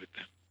thing with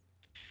them.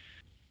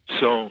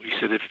 So he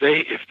said,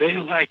 if they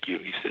like you,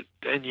 he said,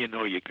 then you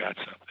know you got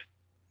something.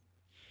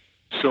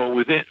 So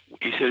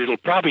he said, it'll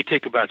probably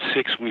take about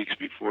 6 weeks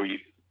before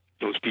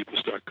those people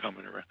start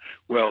coming around.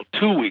 Well,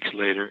 2 weeks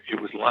later, it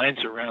was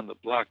lines around the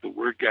block. The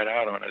word got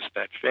out on us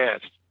that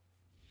fast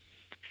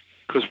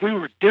because we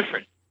were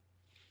different.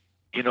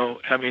 You know,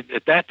 I mean,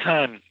 at that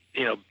time,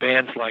 you know,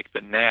 bands like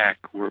the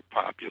Knack were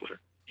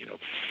popular. You know,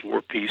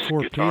 four-piece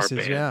guitar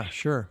bands. Yeah,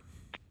 sure.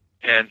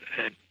 And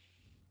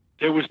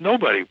there was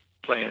nobody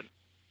playing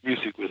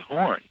music with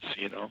horns,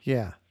 you know.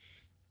 Yeah.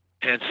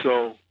 And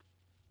so,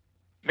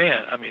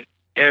 man, I mean,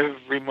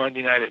 every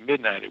Monday night at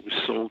midnight, it was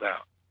sold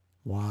out.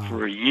 Wow.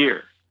 For a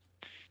year.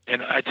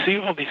 And I'd see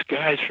all these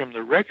guys from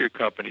the record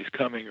companies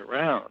coming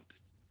around,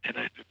 and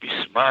I'd be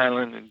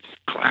smiling and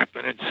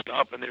clapping and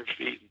stomping their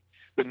feet,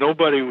 but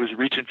nobody was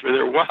reaching for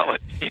their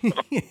wallet, and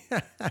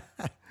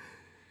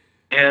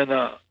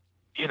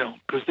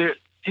because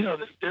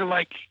they're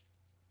like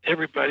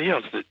everybody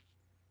else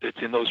that's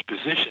in those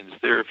positions.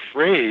 They're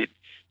afraid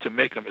to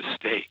make a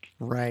mistake.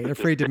 Right,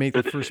 afraid to make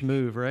the first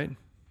move, right?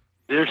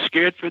 They're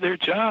scared for their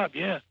job,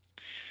 yeah.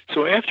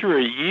 So after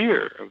a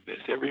year of this,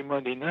 every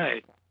Monday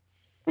night,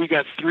 we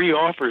got 3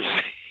 offers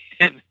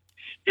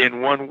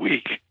in 1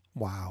 week.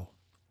 Wow.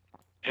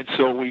 And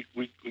so we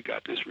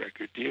got this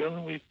record deal,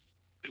 and we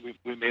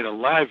made a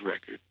live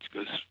record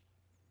because,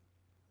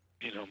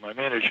 my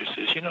manager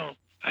says,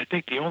 I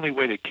think the only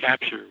way to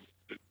capture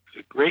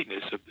the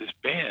greatness of this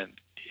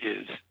band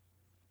is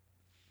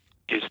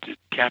to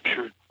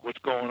capture what's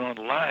going on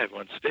live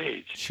on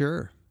stage.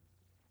 Sure.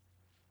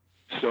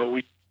 So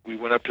we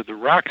went up to the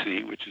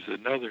Roxy, which is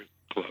another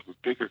club, a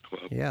bigger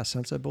club. Yeah,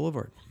 Sunset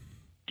Boulevard.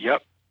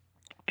 Yep.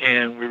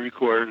 And we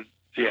recorded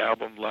the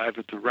album live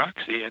at the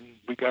Roxy, and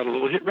we got a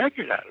little hit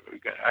record out of it. We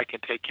got I Can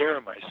Take Care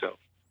of Myself.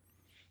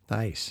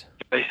 Nice.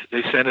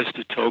 They sent us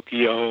to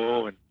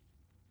Tokyo and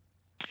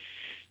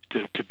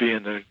to be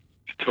in the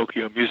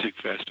Tokyo Music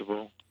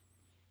Festival,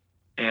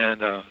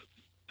 and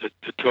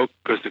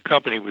because the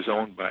company was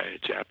owned by a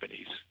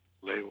Japanese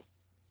label,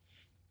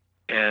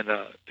 and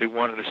they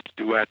wanted us to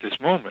do At This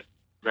Moment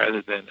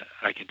rather than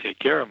I Can Take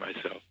Care of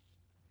Myself.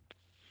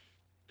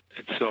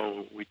 And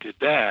so we did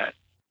that,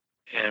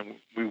 and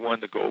we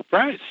won the gold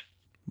prize.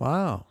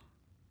 Wow.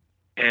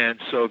 And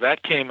so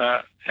that came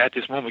out, At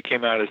This Moment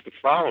came out as the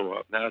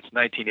follow-up. Now it's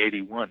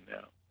 1981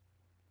 now.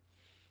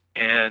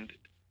 And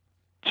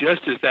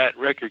just as that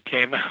record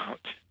came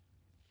out,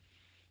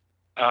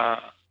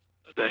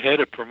 the head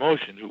of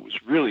promotion, who was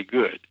really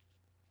good,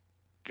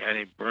 a guy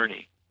named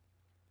Bernie,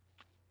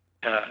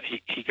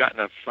 he got in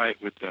a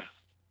fight with the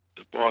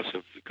boss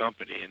of the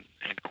company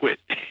and quit.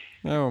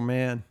 Oh,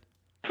 man.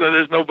 So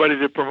there's nobody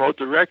to promote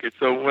the record.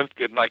 So it went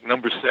to like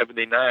number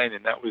 79,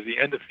 and that was the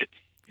end of it.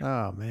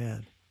 Oh,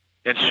 man.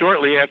 And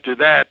shortly after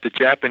that, the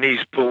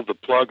Japanese pulled the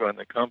plug on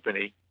the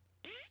company.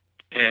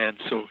 And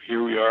so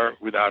here we are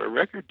without a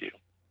record deal.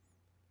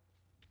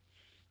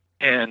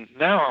 And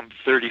now I'm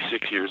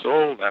 36 years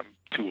old. I'm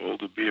too old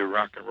to be a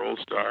rock and roll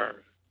star.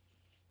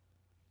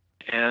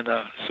 And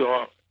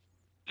so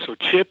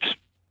Chip's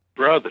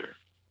brother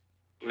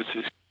was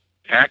this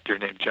actor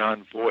named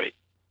John Voight.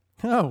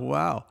 Oh,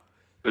 wow.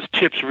 Because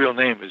Chip's real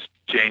name is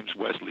James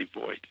Wesley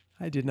Voight.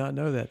 I did not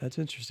know that. That's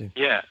interesting.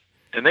 Yeah.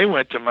 And they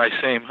went to my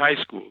same high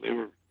school. They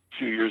were a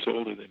few years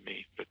older than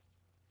me. But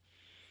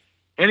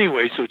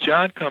anyway, so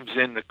John comes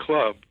in the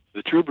club,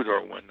 the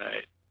Troubadour, one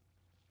night,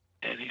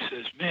 and he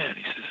says, "Man,"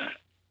 he says,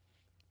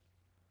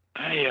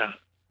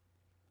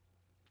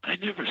 I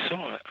never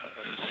saw a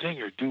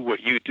singer do what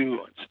you do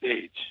on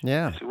stage.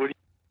 Yeah. I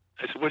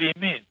said, what do you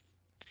mean?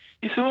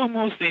 He said, well,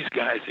 most of these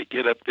guys, they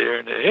get up there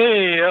and they,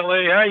 hey,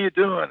 L.A., how you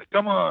doing?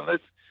 Come on,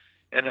 let's,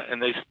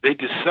 and they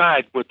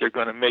decide what they're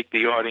going to make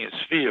the audience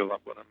feel. I'm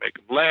going to make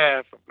them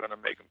laugh. I'm going to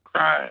make them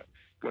cry. I'm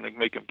going to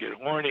make them get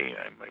horny.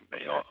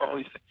 All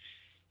these things.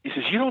 He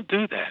says, you don't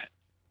do that.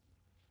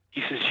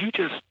 He says, you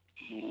just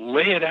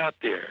lay it out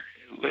there.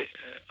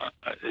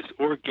 This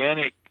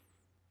organic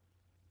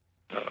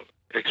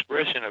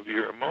expression of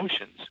your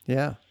emotions.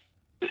 Yeah.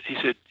 He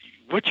said,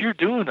 what you're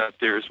doing up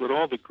there is what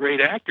all the great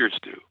actors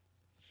do.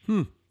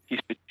 He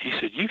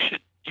said, you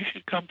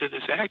should come to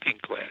this acting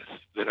class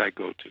that I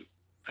go to.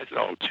 I said,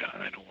 oh,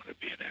 John, I don't want to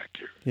be an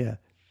actor. Yeah.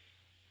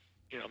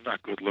 I'm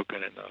not good looking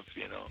enough,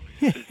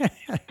 He says,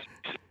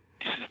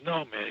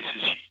 no, man. He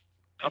says,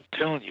 I'm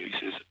telling you, he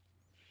says,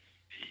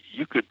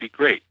 you could be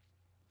great.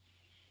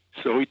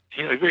 So,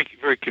 very,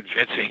 very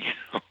convincing,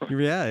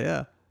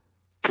 Yeah.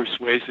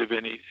 persuasive.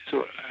 And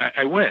so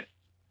I went.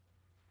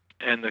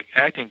 And the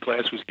acting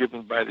class was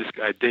given by this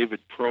guy,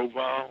 David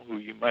Proval, who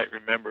you might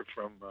remember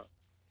from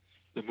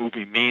the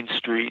movie Mean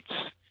Streets.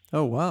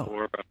 Oh, wow.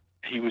 Or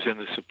he was in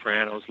The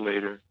Sopranos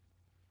later.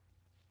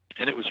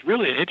 And it was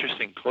really an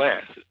interesting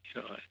class,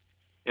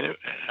 And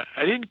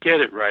I didn't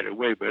get it right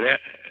away, but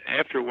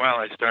after a while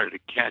I started to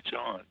catch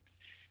on.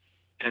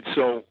 And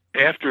so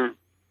after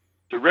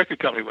the record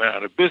company went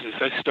out of business,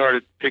 I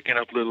started picking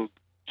up little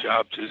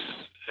jobs as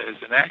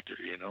an actor,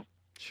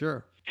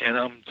 Sure. And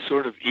I'm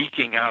sort of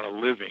eking out a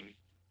living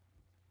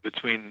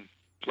between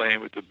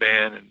playing with the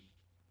band and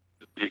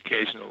the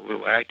occasional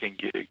little acting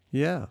gig.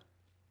 Yeah.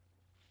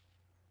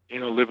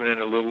 Living in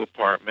a little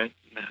apartment,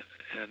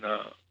 and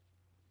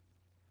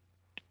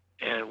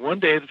one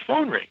day the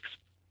phone rings.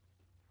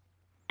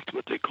 It's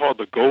what they call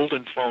the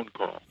golden phone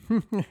call.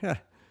 The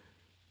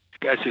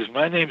guy says,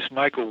 my name's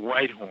Michael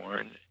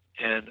Whitehorn,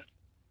 and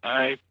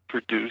I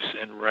produce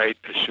and write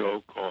a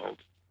show called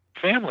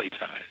Family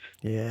Ties.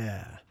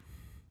 Yeah.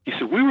 He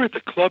said, we were at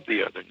the club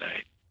the other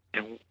night,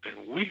 and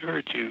we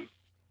heard you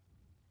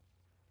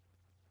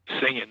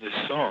singing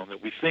this song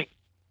that we think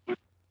would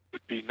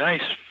be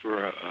nice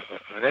for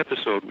an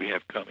episode we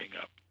have coming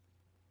up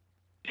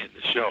in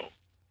the show.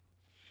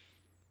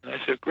 And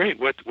I said, great,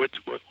 what's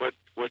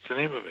the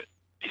name of it?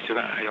 He said,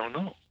 I don't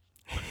know.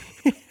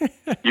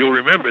 You'll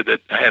remember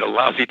that I had a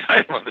lousy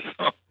title on the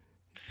song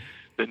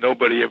that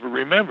nobody ever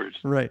remembers.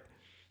 Right.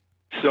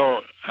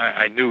 So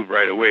I knew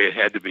right away it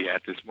had to be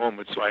At This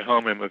Moment. So I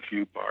hum him a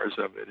few bars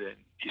of it, and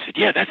he said,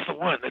 "Yeah, that's the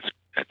one.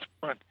 That's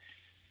one."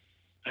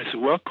 I said,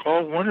 "Well,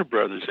 call Warner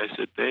Brothers." I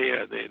said, "They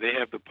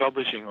have the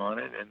publishing on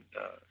it, and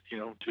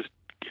just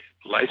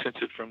license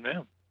it from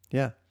them."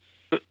 Yeah.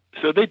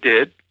 So they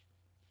did,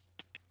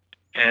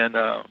 and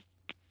I'd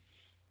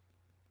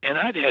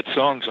had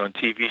songs on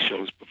TV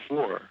shows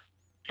before,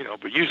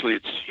 but usually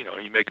it's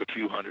you make a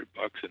few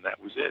 $100 and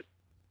that was it.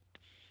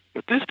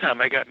 But this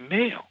time I got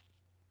mail.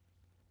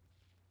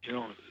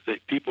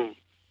 That people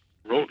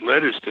wrote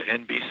letters to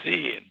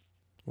NBC and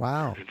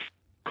Wow.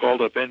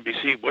 called up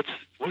NBC. What's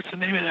the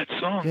name of that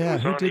song? Yeah,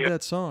 who did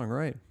that song?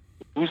 Right.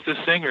 Who's the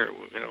singer?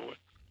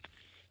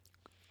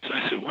 So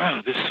I said,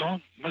 "Wow, this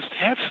song must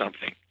have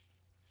something."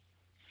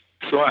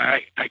 So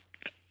I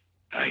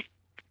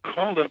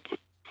called up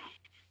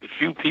a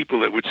few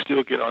people that would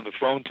still get on the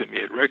phone to me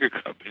at record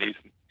companies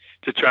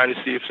to try to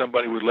see if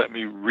somebody would let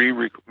me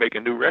make a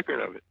new record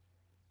of it,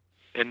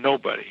 and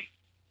nobody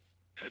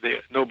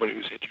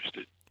was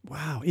interested.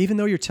 Wow. Even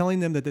though you're telling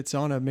them that it's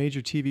on a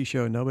major TV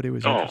show, nobody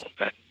was interested.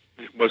 No,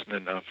 it wasn't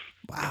enough.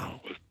 Wow.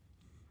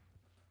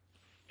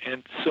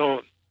 And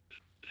so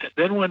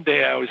then one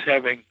day I was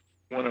having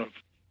one of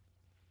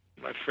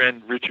my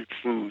friend Richard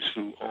Foos,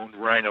 who owned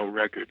Rhino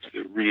Records,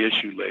 the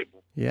reissue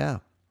label. Yeah.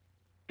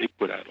 They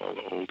put out all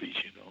the oldies,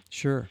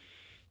 Sure.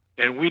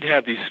 And we'd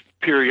have these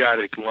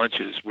periodic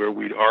lunches where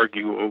we'd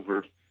argue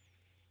over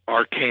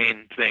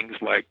arcane things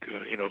like,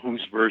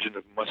 whose version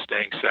of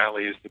Mustang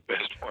Sally is the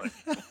best one.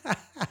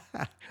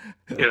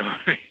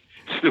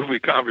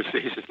 Stupid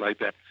conversations like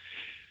that.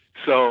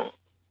 So,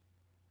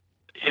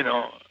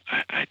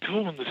 I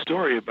told him the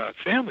story about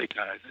Family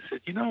Ties.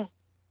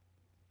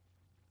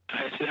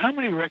 I said, "How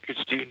many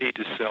records do you need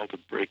to sell to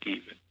break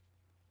even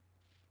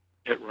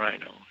at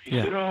Rhino?" He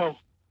said, "Oh,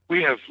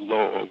 we have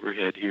low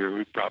overhead here.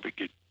 We probably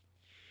could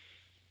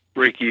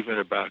break even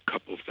about a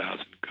couple of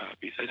thousand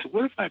copies." I said,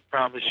 "What if I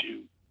promise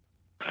you,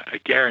 I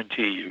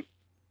guarantee you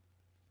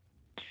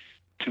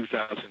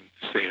 2,000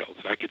 sales.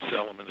 I could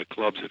sell them in the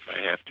clubs if I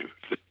have to."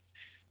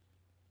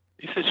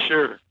 He said,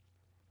 "Sure."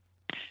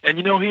 And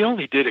he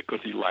only did it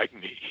because he liked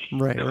me.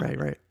 Right,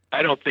 right.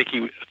 I don't think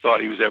he thought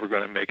he was ever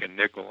going to make a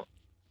nickel.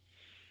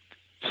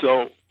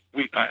 So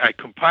I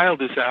compiled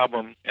this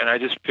album, and I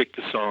just picked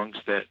the songs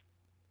that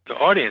the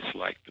audience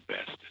liked the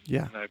best.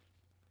 Yeah. And I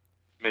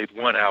made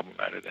one album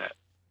out of that.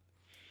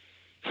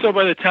 So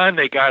by the time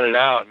they got it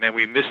out, man,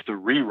 we missed the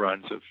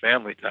reruns of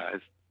Family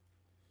Ties.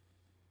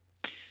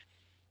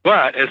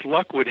 But as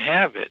luck would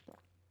have it,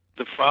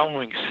 the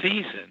following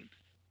season,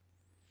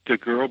 the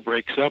girl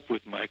breaks up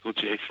with Michael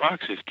J.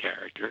 Fox's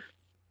character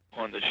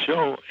on the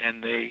show,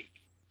 and they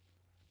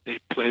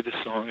play the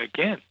song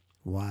again.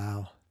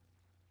 Wow.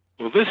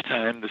 Well, this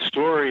time, the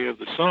story of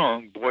the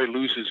song, Boy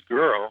Loses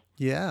Girl,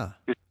 yeah,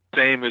 is the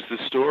same as the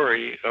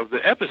story of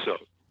the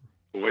episode,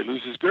 Boy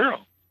Loses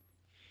Girl.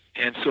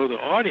 And so the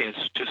audience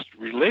just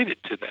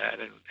related to that,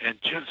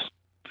 and just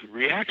the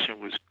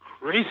reaction was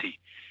crazy.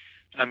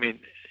 I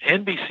mean,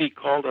 NBC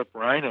called up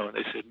Rhino, and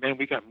they said, "Man,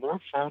 we got more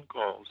phone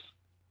calls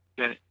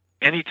than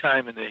any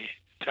time in the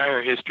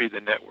entire history of the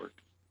network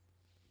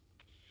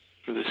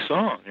for this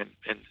song."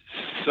 And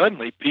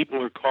suddenly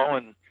people are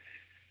calling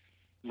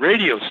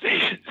radio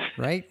stations.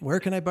 Right? Where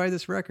can I buy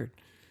this record?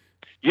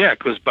 Yeah,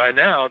 because by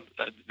now,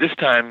 this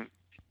time,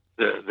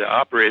 the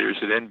operators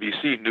at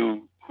NBC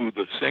knew who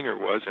the singer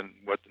was and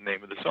what the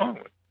name of the song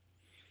was.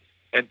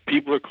 And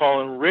people are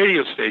calling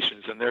radio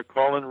stations, and they're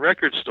calling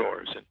record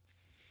stores.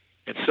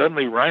 And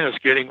suddenly Rhino's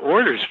getting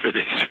orders for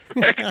this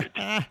record.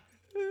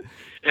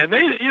 And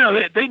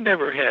they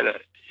never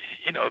had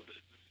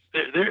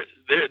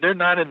they're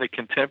not in the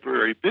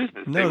contemporary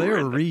business. No, they were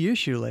a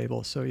reissue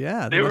label. So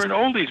yeah, they were an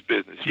oldies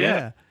business.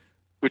 Yeah.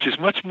 Which is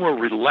much more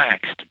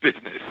relaxed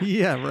business.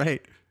 Yeah,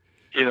 right.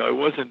 It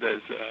wasn't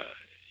as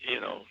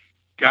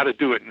got to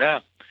do it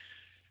now.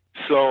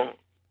 So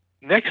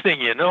next thing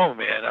you know,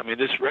 man, I mean,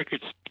 this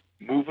record's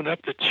moving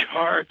up the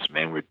charts,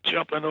 man. We're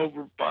jumping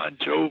over Bon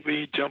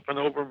Jovi, jumping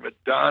over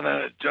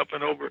Madonna,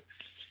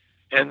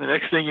 and the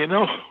next thing you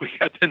know, we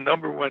got the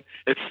number one.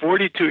 At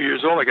 42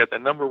 years old, I got the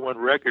number one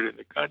record in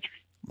the country.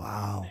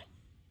 Wow.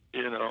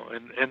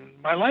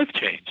 And my life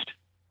changed.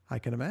 I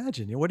can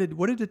imagine. What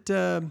did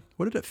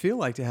it feel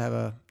like to have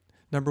a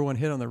number one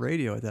hit on the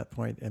radio at that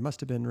point? It must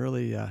have been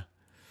really. It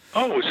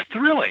was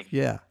thrilling.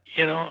 Yeah.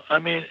 I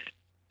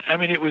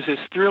mean, it was as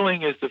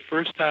thrilling as the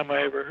first time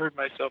I ever heard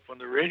myself on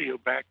the radio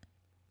back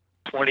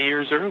 20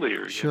 years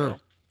earlier. Sure.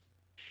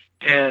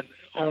 And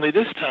only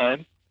this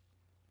time,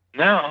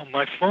 now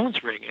my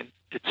phone's ringing.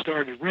 It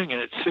started ringing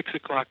at 6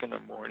 o'clock in the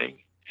morning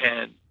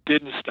and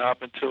didn't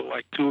stop until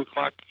like 2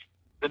 o'clock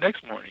the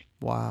next morning.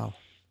 Wow.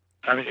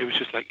 I mean, it was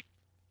just like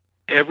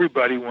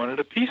everybody wanted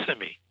a piece of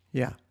me.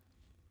 Yeah.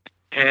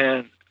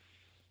 And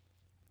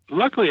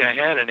luckily I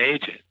had an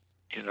agent,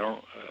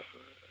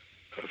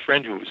 a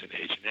friend who was an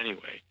agent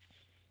anyway.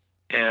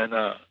 And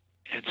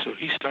so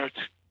he starts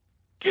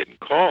getting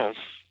calls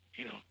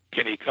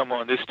can he come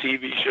on this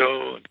TV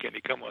show and can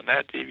he come on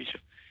that TV show?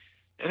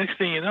 And next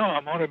thing you know,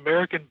 I'm on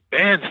American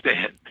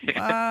Bandstand.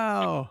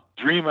 Wow.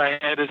 Dream I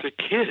had as a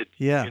kid.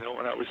 Yeah.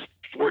 When I was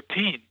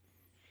 14.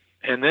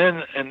 And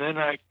then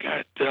I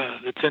got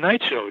the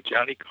Tonight Show,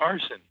 Johnny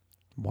Carson.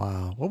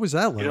 Wow. What was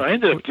that like? I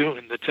ended up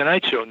doing the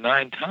Tonight Show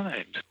 9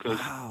 times because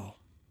wow.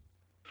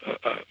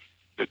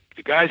 The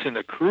guys in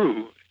the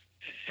crew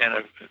and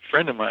a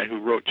friend of mine who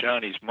wrote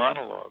Johnny's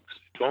monologues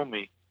told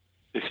me,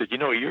 they said,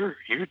 you're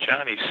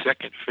Johnny's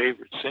second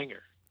favorite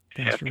singer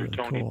after really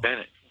Tony cool.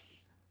 Bennett.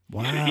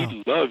 Wow. He said,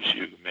 he loves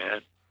you,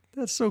 man.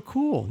 That's so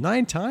cool.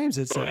 9 times.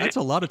 That's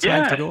a lot of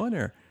time to go in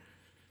there.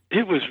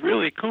 It was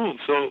really cool.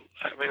 So,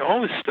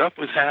 all this stuff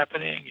was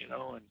happening, and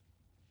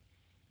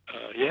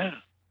yeah.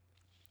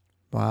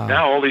 Wow.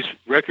 Now all these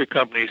record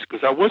companies,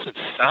 because I wasn't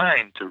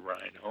signed to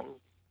Rhino,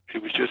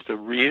 it was just a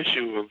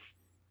reissue of,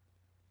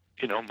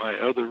 my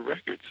other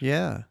records.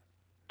 Yeah.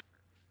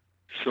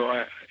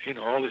 So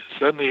all this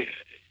suddenly,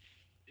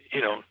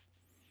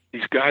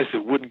 these guys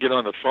that wouldn't get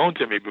on the phone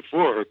to me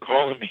before are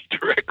calling me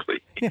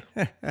directly.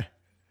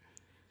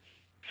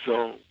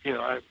 So,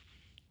 I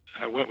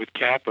went with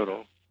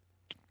Capitol,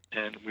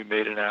 and we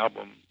made an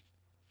album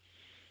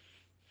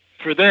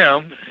for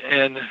them,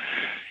 and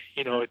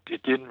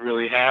it didn't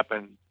really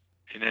happen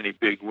in any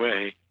big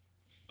way,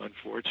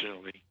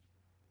 unfortunately.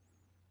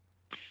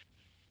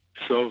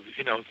 So,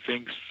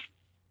 things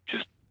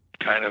just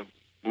kind of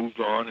moved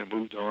on,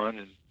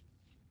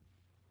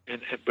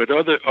 but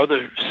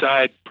other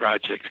side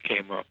projects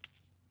came up.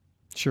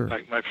 Sure.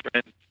 Like my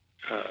friend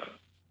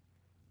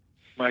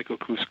Michael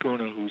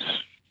Kuskuna, who's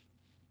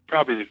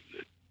probably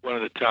one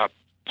of the top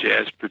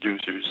jazz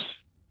producers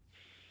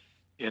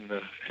in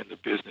the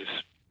business.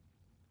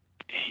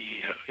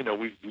 He,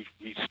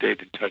 we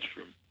stayed in touch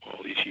for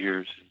all these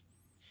years. And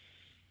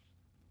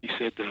he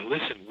said,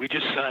 "Listen, we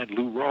just signed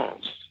Lou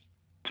Rawls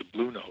to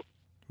Blue Note."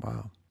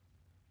 Wow.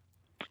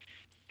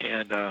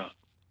 And I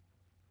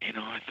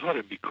thought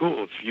it'd be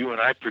cool if you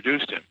and I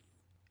produced him.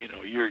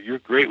 You're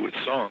great with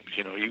songs.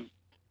 I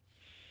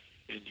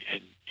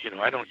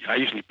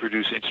usually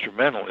produce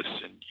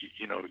instrumentalists, and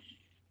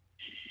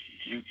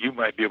you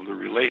might be able to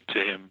relate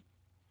to him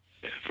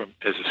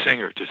as a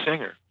singer to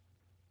singer.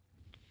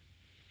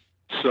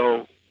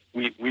 So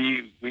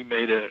we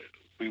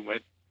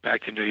went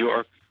back to New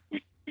York.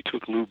 We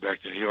took Lou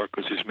back to New York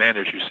because his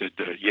manager said,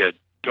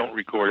 don't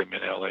record him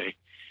in L.A.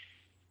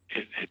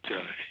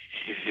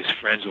 His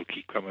friends will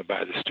keep coming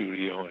by the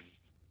studio and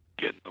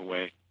get in the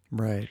way.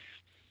 Right.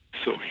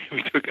 So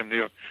we took him to New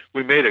York.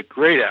 We made a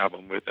great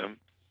album with him,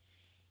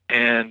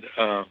 and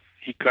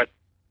he cut,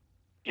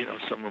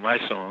 some of my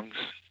songs,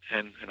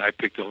 and I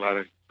picked a lot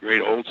of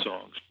great old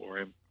songs for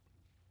him.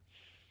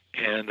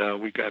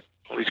 And we got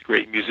all these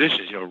great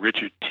musicians,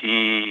 Richard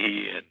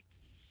T. and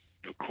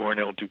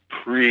Cornell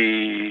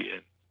Dupree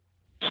and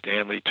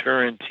Stanley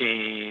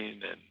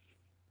Turrentine and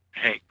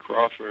Hank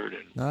Crawford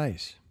and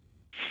nice.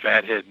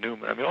 Fathead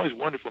Newman. All these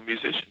wonderful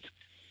musicians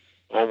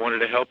all wanted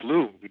to help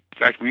Lou. In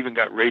fact, we even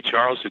got Ray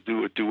Charles to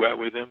do a duet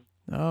with him.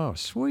 Oh,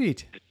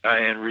 sweet.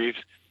 Diane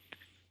Reeves.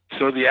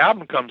 So the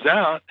album comes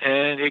out,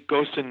 and it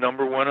goes to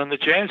 #1 on the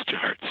jazz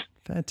charts.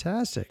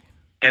 Fantastic.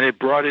 And it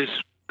brought his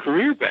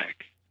career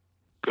back,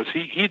 because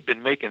he'd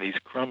been making these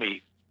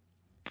crummy,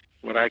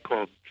 what I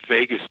call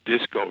Vegas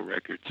disco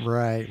records.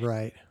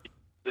 Right.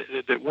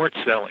 That weren't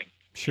selling,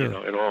 sure.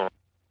 At all.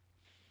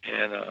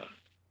 And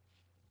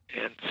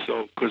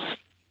so, because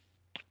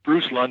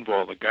Bruce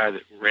Lundvall, the guy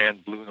that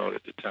ran Blue Note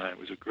at the time,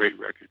 was a great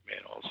record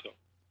man also.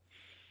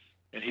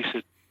 And he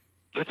said,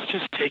 let's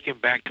just take him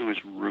back to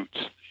his roots,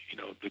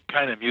 the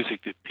kind of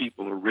music that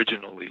people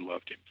originally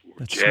loved him for.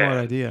 That's jazz. a smart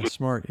idea.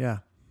 Smart, yeah.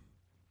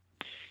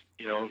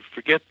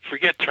 Forget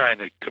trying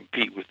to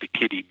compete with the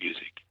kiddie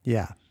music.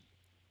 Yeah.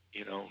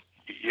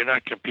 You're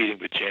not competing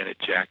with Janet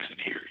Jackson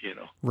here,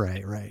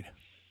 Right.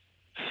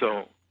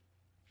 So,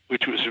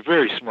 which was a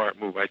very smart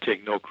move. I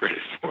take no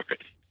credit for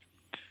it.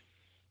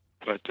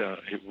 But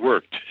it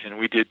worked. And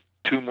we did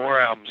 2 more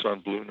albums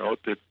on Blue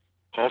Note that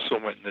also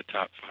went in the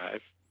top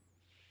 5.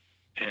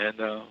 And,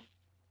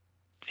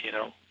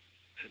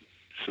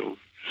 so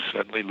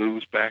suddenly Lou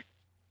was back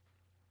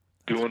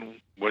doing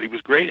what he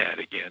was great at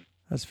again.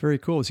 That's very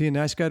cool. Was he a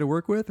nice guy to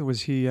work with, or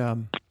was he? Yeah,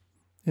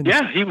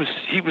 he was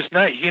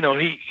nice. He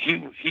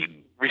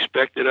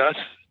respected us,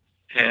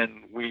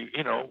 and we,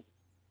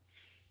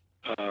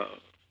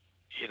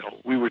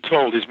 we were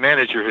told, his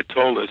manager had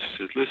told us,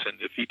 said, listen,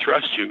 if he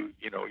trusts you,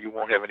 you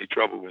won't have any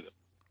trouble with him.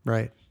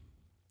 Right.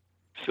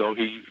 So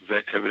he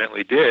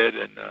evidently did,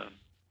 and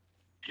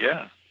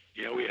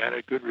we had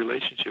a good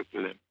relationship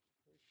with him.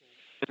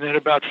 And then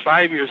about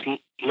 5 years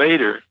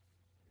later,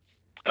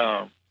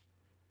 the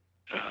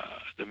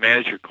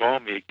manager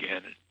called me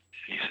again, and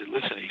he said,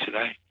 listen,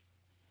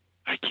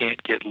 I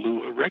can't get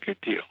Lou a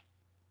record deal.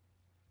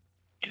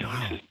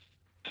 Wow. He said,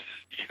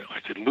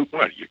 I said, Lou,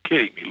 what? You're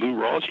kidding me. Lou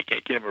Rawls, you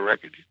can't get him a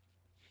record deal.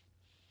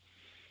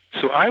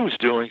 So I was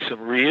doing some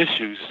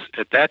reissues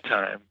at that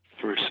time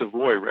for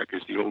Savoy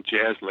Records, the old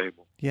jazz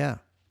label. Yeah.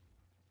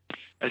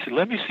 I said,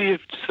 let me see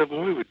if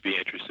Savoy would be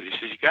interested. He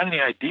says, you got any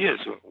ideas?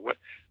 What?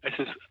 I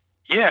says,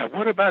 yeah,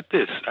 what about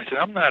this? I said,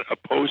 I'm not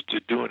opposed to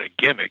doing a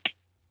gimmick.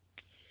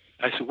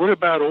 I said, what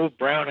about Old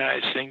Brown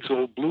Eyes Sings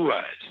Old Blue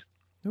Eyes?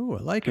 Ooh,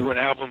 I like it. Do an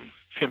album,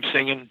 him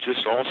singing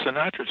just all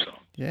Sinatra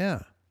songs.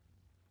 Yeah.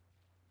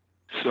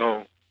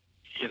 So,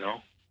 you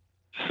know,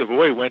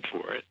 Savoy went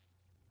for it.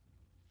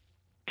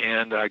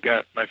 And I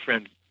got my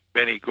friend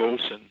Benny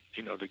Golson,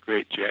 you know, the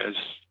great jazz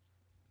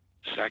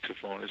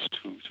saxophonist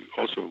who's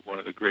also one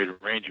of the great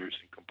arrangers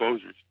and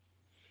composers,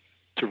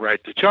 to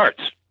write the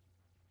charts.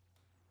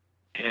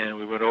 And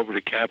we went over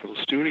to Capitol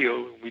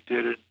Studio and we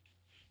did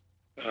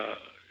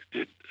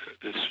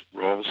this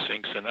Rawls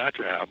Sing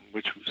Sinatra album,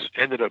 which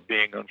ended up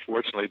being,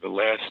 unfortunately, the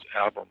last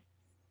album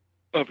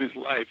of his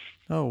life.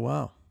 Oh,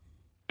 wow.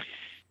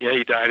 Yeah,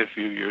 he died a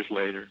few years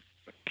later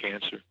of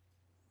cancer.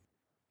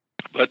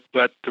 But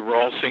the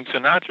Rawls Sing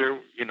Sinatra,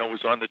 you know,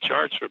 was on the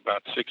charts for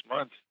about 6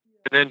 months.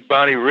 And then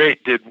Bonnie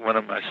Raitt did one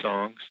of my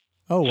songs.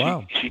 Oh,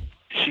 wow.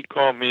 She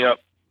called me up.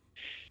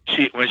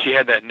 When she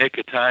had that Nick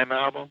of Time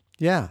album.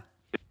 Yeah.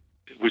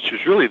 Which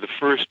was really the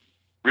first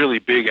really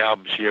big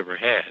album she ever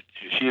had.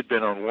 She had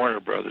been on Warner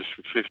Brothers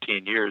for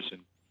 15 years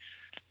and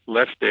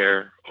left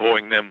there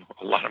owing them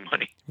a lot of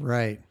money.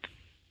 Right.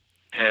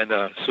 And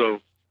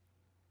so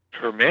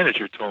her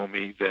manager told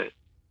me that,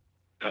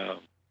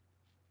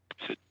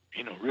 said,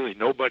 you know, really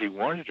nobody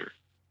wanted her.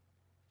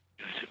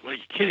 And I said, well, are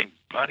you kidding?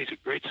 Bonnie's a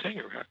great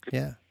singer. How could...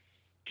 Yeah.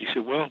 He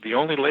said, well, the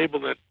only label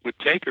that would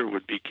take her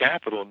would be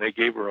Capitol, and they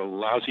gave her a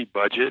lousy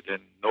budget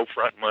and no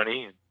front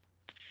money. And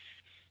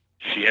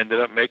she ended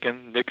up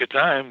making Nick of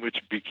Time,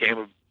 which became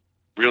a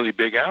really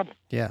big album.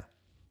 Yeah.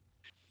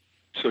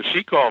 So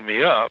she called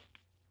me up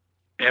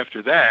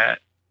after that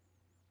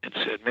and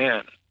said,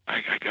 man,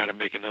 I got to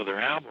make another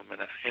album.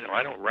 And,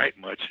 I don't write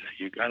much.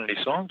 You got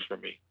any songs for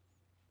me?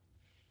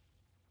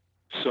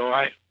 So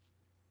I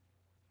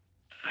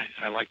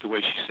like the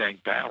way she sang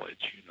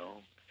ballads, you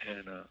know.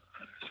 And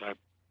so I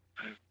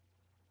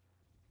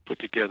put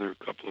together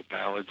a couple of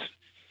ballads.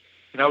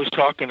 And I was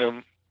talking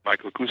to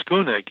Michael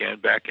Kuskuna again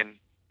back in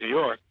New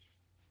York.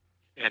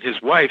 And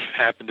his wife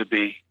happened to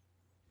be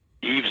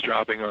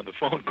eavesdropping on the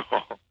phone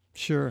call.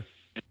 Sure.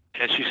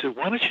 And she said,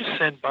 why don't you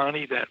send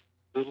Bonnie that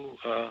little,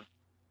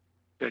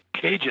 that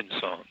Cajun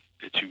song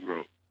that you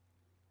wrote?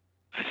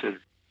 I said,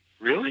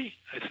 really?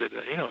 I said,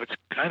 it's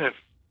kind of,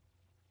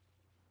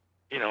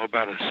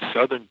 about a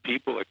southern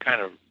people, a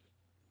kind of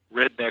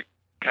redneck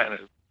kind of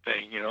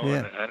thing, Yeah.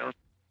 And I don't,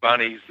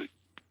 Bonnie's the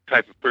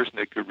type of person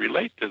that could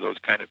relate to those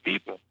kind of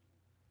people.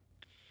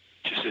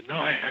 She said, no,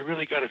 I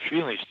really got a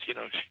feeling,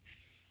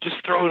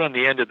 just throw it on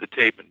the end of the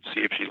tape and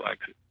see if she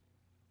likes it.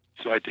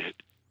 So I did.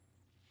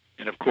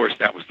 And of course,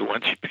 that was the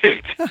one she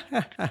picked.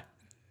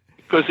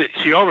 Because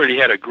she already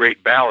had a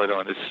great ballad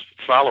on this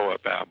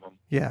follow-up album.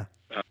 Yeah.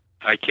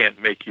 I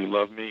Can't Make You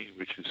Love Me,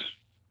 which is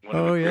one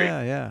of the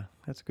great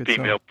That's a good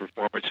female song.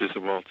 performances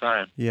of all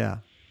time. Yeah.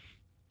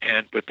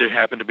 But there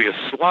happened to be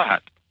a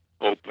slot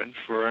open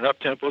for an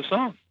up-tempo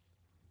song.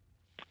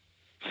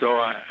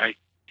 So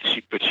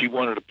she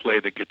wanted to play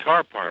the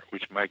guitar part,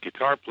 which my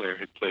guitar player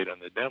had played on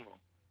the demo.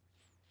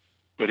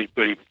 But he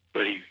played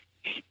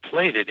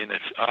it in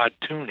this odd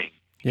tuning.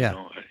 Yeah.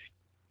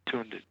 I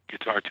tuned the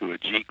guitar to a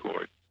G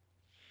chord.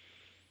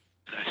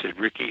 And I said,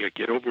 Ricky,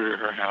 get over to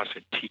her house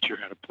and teach her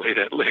how to play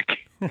that lick.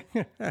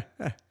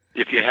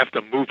 If you have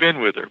to move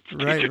in with her,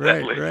 teach her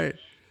that lick. Right.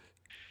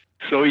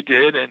 So he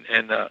did, and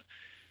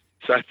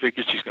so I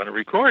figured she's going to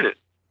record it.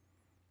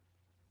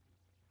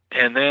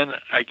 And then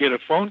I get a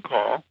phone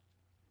call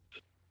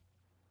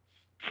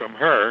from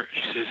her.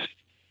 She says,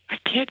 I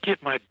can't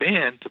get my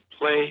band to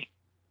play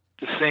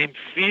the same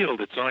feel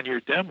that's on your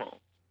demo.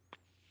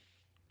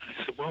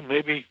 I said, well,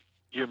 maybe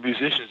your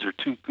musicians are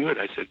too good.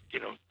 I said,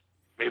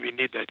 maybe you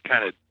need that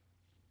kind of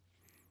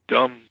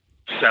dumb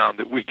sound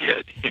that we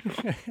get.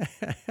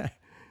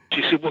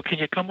 She said, well, can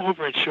you come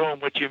over and show them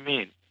what you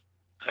mean?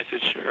 I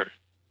said, sure.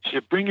 She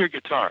said, bring your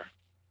guitar.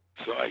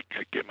 So I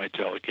get my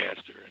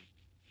Telecaster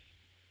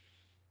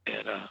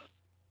and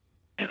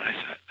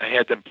I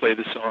had them play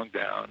the song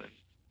down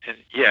and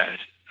yeah,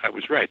 I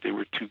was right. They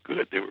were too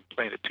good. They were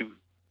playing it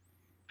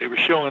they were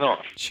showing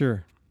off.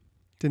 Sure.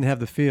 Didn't have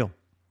the feel.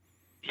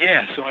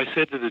 Yeah, so I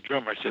said to the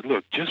drummer, I said,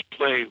 look, just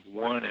play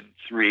 1 and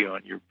 3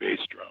 on your bass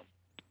drum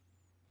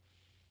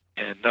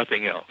and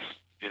nothing else.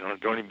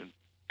 Don't even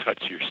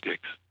touch your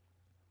sticks.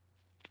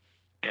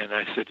 And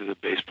I said to the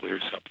bass player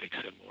something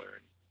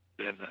similar.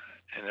 And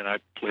then I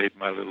played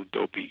my little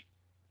dopey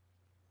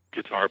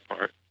guitar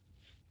part.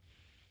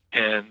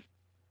 And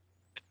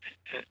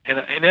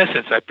in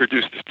essence, I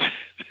produced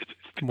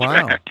the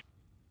Wow. track,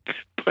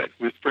 but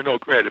for no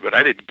credit. But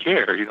I didn't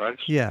care, I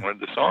just wanted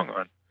the song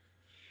on.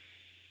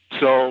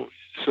 So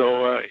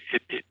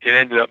it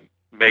ended up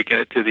making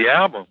it to the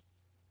album.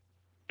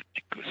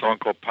 A song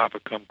called Papa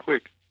Come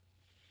Quick.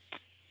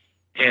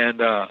 And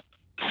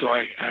so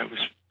I was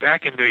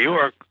back in New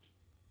York,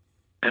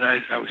 and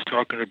I was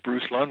talking to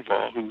Bruce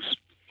Lundvall, who's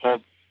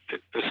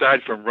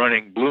aside from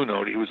running Blue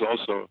Note, he was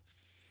also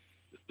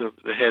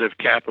the head of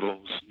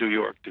Capitol's New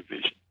York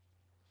division.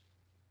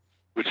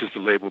 which is the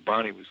label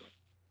Bonnie was on.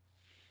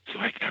 So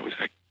I was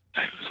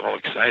all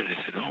excited.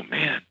 I said, "Oh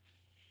man!"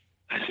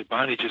 I said,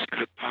 "Bonnie just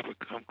cut Papa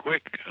Come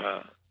Quick.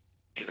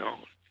 You know,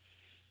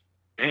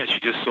 man, she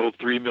just sold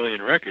 3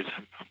 million records.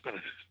 I'm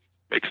gonna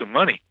make some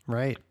money."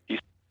 Right.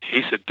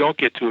 He said, "Don't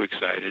get too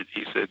excited."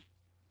 He said,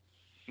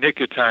 "Nick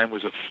of Time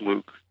was a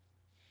fluke.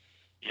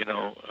 You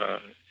know,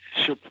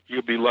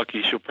 you'll be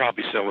lucky. She'll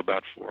probably sell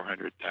about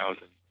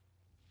 400,000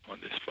 on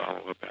this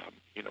follow-up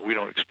album. You know, we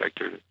don't expect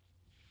her to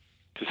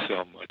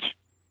sell much."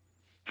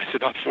 I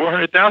said,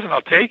 400,000,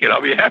 I'll take it.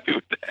 I'll be happy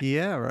with that."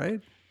 Yeah, right.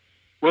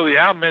 Well, the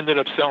album ended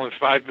up selling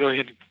 5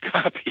 million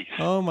copies.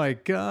 Oh my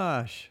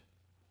gosh.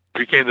 It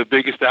became the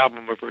biggest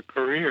album of her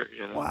career,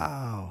 you know.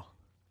 Wow.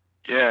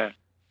 Yeah.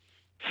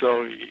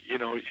 So, you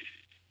know,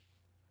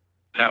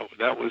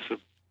 that was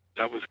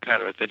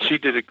kind of it. And she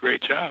did a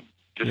great job,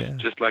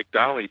 just like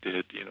Dolly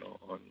did, you know,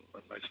 on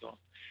my song.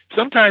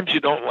 Sometimes you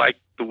don't like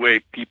the way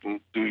people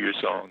do your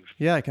songs.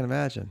 Yeah, I can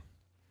imagine.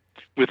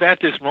 With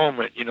At This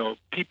Moment, you know,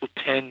 people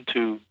tend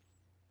to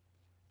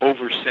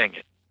oversing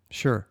it.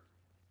 Sure.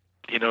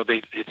 You know,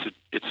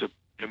 it's a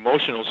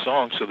emotional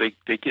song, so they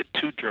get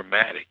too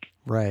dramatic.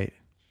 Right.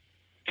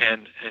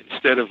 And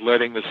instead of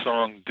letting the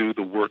song do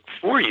the work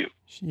for you.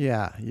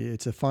 Yeah,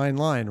 it's a fine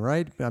line,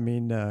 right? I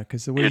mean,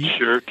 because the way it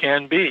sure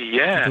can be,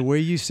 yeah. The way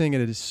you sing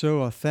it is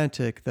so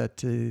authentic that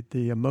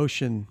the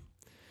emotion,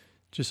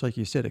 just like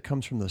you said, it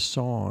comes from the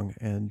song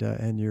and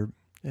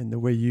the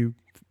way you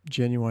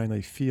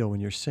genuinely feel when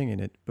you're singing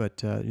it.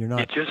 But you're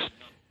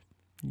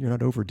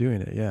not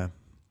overdoing it. Yeah.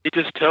 It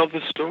just tells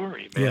the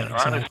story, man. Yeah,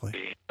 exactly. Honestly,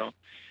 you know?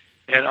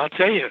 And I'll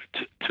tell you,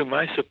 to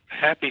my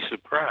happy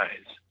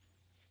surprise,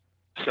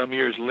 some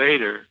years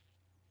later,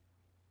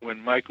 when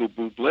Michael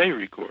Bublé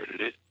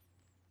recorded it,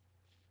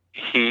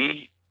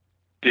 he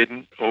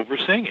didn't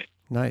oversing it.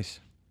 Nice.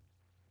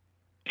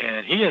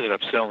 And he ended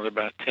up selling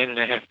about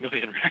 10.5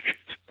 million records.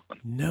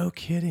 No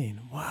kidding.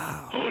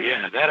 Wow. Oh,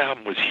 yeah. That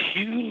album was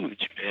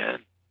huge,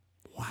 man.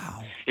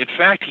 Wow. In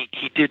fact,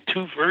 he did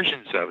 2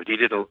 versions of it. He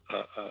did a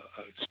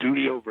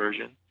studio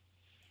version,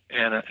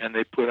 and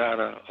they put out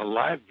a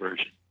live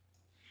version.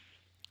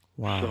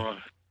 Wow. So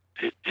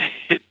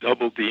it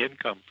doubled the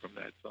income from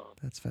that song.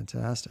 That's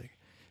fantastic.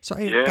 So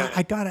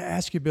I got to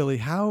ask you, Billy,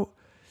 how,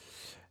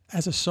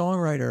 as a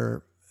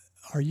songwriter,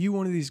 are you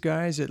one of these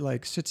guys that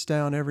like sits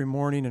down every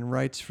morning and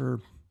writes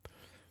for,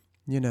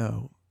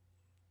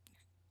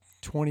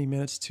 20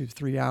 minutes to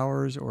 3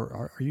 hours,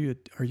 or are you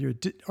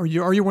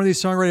one of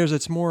these songwriters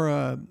that's more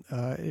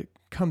it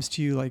comes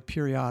to you like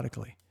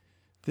periodically,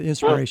 the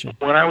inspiration?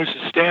 Well, when I was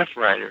a staff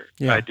writer,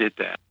 I did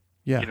that.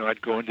 Yeah. You know,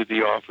 I'd go into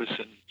the office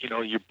and,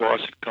 your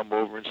boss would come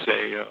over and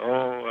say,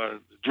 the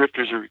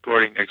Drifters are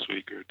recording next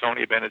week, or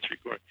Tony Bennett's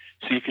recording.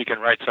 See if you can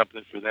write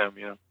something for them,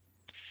 It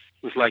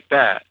was like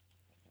that.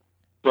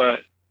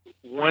 But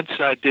once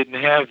I didn't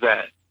have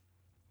that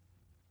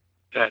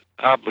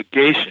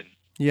obligation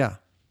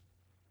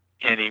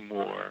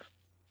anymore,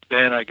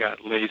 then I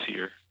got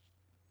lazier.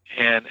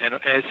 And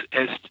as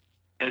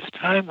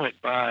time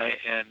went by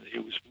and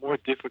it was more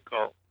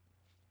difficult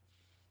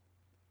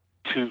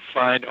to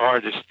find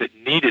artists that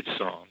needed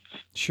songs.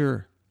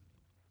 Sure.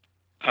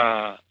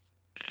 I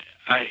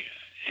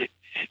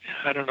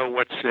don't know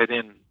what set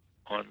in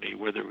on me,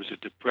 whether it was a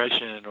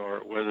depression or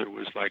whether it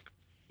was like,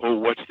 oh,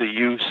 what's the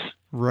use?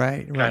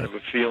 Right. Kind of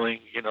a feeling,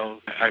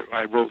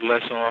 I wrote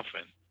less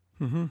often.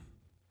 Mm-hmm.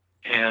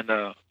 And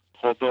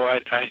although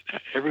I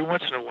every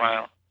once in a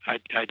while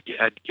I'd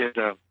get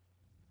a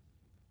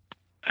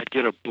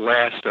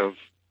blast of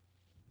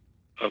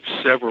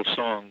several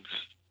songs,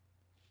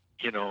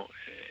 in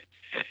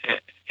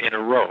a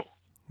row,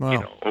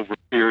 wow. over a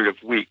period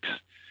of weeks.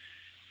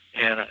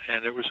 And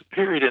there was a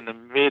period in the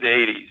mid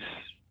 '80s,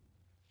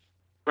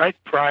 right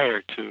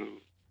prior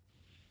to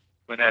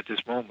when At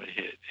This Moment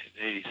hit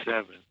in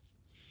 '87,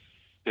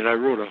 that I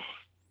wrote a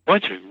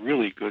bunch of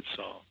really good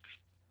songs,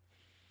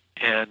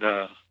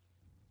 and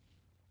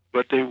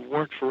but they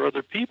weren't for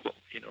other people,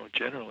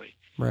 generally.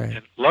 Right.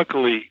 And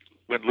luckily,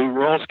 when Lou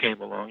Rawls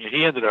came along,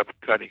 he ended up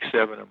cutting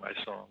 7 of my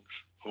songs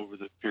over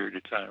the period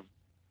of time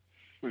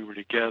we were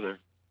together.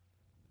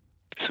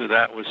 So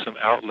that was some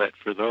outlet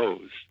for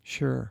those.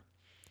 Sure.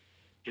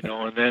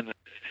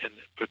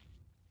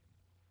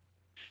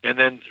 And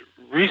then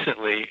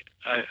recently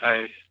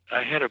I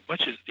had a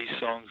bunch of these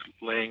songs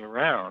laying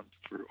around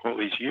for all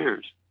these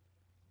years,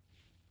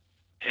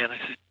 and I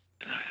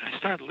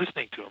started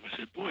listening to them. I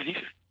said, boy, these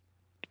are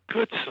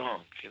good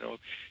songs.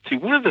 See,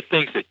 one of the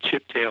things that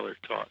Chip Taylor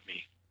taught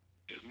me,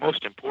 the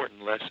most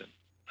important lesson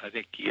I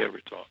think he ever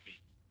taught me,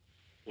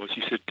 was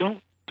he said,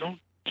 don't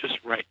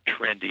just write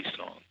trendy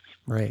songs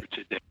for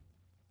today.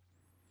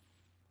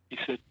 He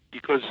said,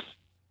 because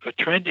a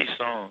trendy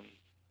song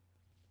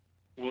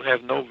will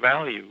have no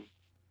value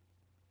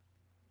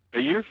a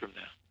year from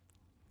now.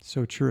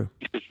 So true.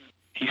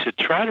 He said,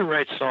 try to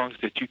write songs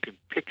that you can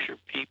picture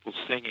people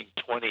singing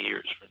 20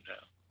 years from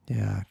now.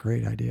 Yeah,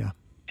 great idea.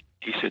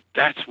 He said,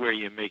 that's where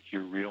you make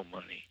your real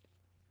money.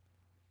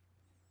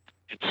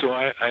 And so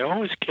I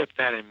always kept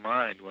that in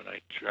mind when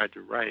I tried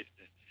to write.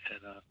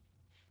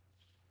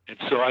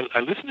 And so I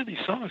listened to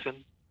these songs,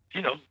 and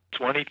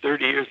 20,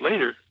 30 years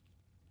later,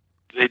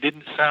 they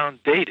didn't sound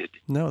dated.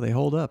 No, they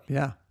hold up.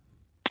 Yeah.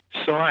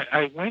 So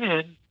I went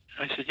in.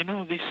 I said,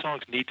 these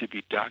songs need to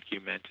be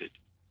documented.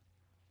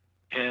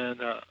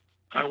 And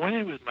I went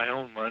in with my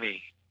own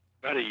money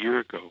about a year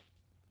ago.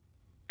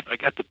 I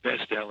got the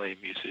best LA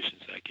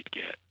musicians I could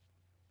get,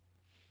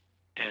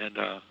 and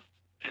I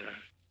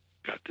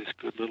got this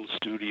good little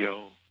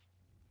studio.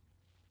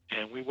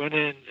 And we went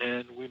in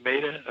and we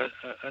made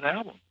an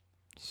album.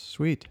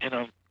 Sweet. And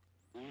I'm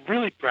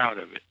really proud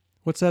of it.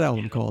 What's that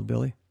album called,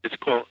 Billy?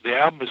 The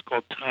album is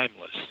called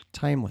Timeless.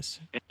 Timeless.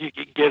 And you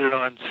can get it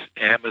on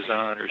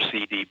Amazon or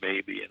CD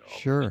Baby and all.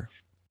 Sure.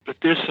 But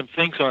there's some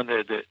things on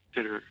there that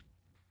are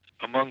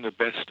among the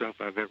best stuff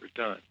I've ever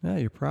done. Yeah,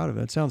 you're proud of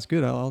it. It sounds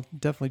good. I'll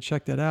definitely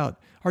check that out.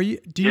 Do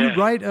you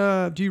write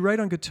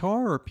on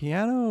guitar or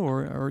piano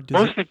or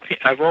mostly?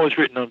 I've always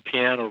written on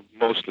piano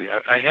mostly.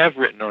 I have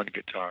written on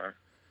guitar.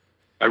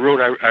 I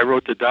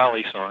wrote the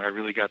Dolly song. I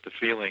really got the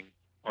feeling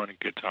on a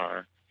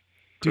guitar.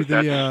 Do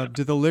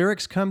the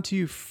lyrics come to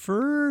you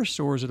first,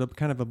 or is it a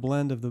kind of a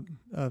blend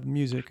of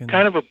music?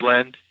 Kind of a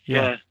blend.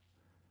 Yeah.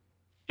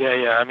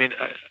 I mean,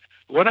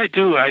 what I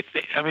do,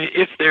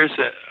 if there's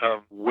a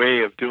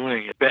way of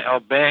doing it, I'll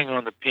bang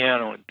on the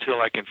piano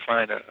until I can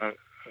find a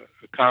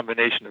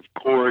combination of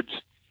chords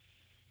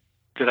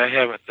that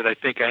I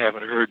think I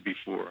haven't heard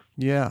before.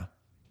 Yeah.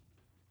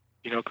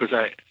 Because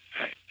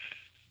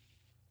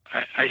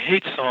I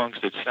hate songs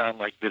that sound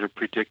like that are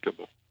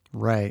predictable.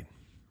 Right.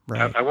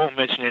 I won't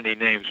mention any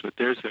names, but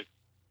there's a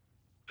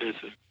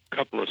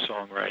couple of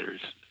songwriters,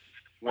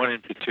 one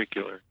in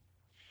particular,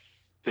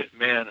 that,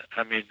 man,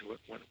 I mean,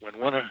 when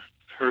one of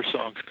her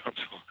songs comes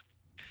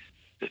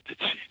on,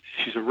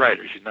 she's a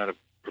writer, she's not a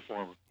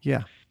performer.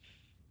 Yeah.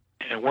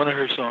 And one of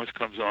her songs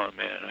comes on,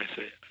 man, I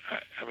say,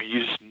 I mean,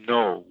 you just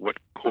know what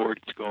chord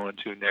it's going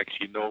to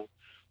next. You know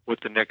what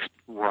the next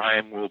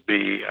rhyme will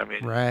be. I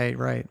mean, right.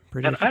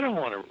 And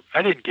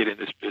I didn't get in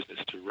this business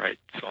to write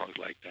songs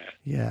like that.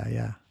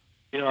 Yeah.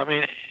 I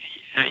mean,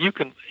 you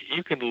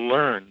can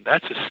learn.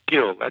 That's a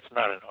skill. That's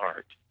not an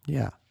art.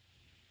 Yeah.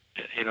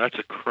 That's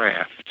a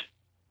craft.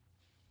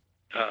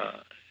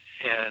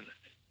 And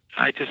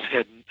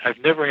I've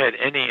never had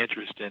any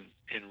interest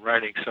in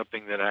writing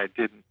something that I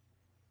didn't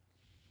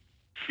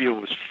feel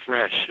was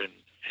fresh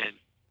and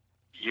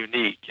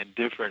unique and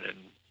different and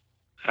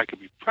I could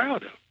be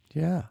proud of.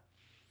 Yeah.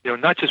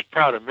 Not just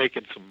proud of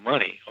making some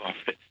money off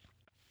it.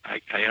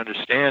 I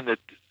understand that,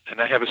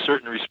 and I have a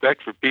certain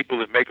respect for people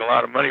that make a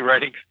lot of money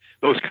writing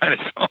those kind of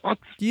songs.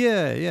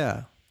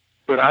 Yeah.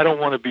 But I don't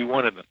want to be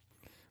one of them.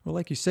 Well,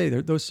 like you say,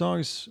 those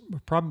songs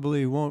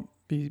probably won't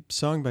be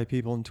sung by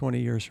people in 20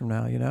 years from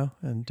now,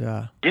 And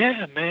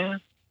yeah,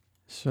 man.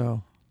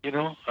 So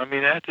I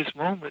mean, at this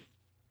moment,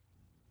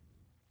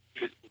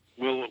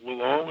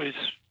 we'll always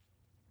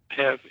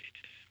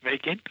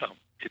make income.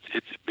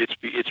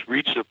 It's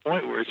reached a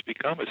point where it's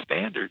become a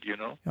standard,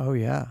 Oh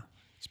yeah,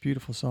 it's a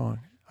beautiful song.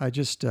 I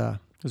just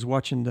was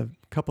watching a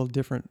couple of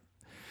different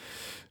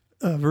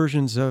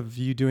versions of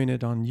you doing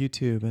it on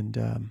YouTube,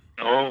 and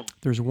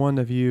there's one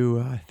of you.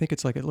 I think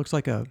it looks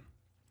like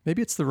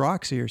maybe it's the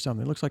Roxy or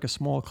something. It looks like a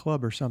small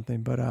club or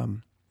something. But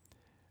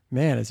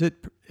man, it's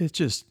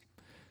just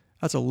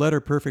that's a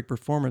letter perfect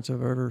performance if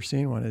I've ever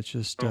seen one. It's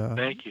just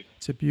thank you.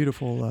 It's a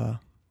beautiful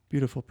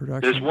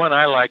production. There's one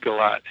I like a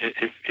lot.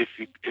 If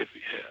it's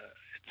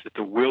at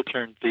the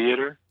Wiltern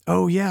Theater.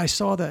 Oh yeah, I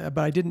saw that,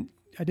 but I didn't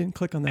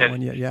click on that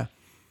one yet. Yeah.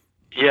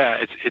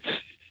 Yeah, it's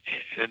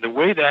and the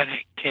way that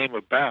came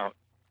about,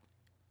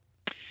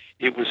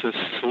 it was a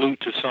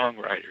salute to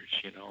songwriters.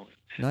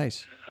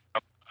 Nice.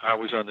 I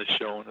was on the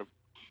show and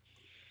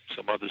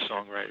some other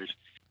songwriters.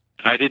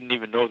 I didn't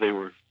even know they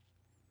were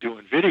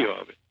doing video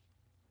of it,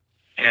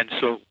 and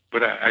so,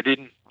 but I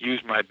didn't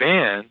use my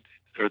band,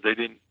 or they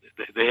didn't.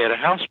 They had a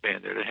house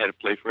band there that had to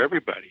play for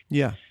everybody.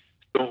 Yeah.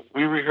 So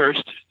we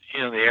rehearsed,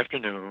 in the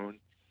afternoon,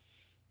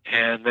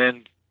 and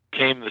then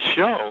came the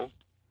show,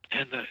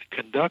 and the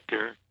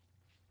conductor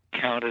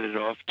counted it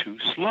off too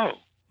slow.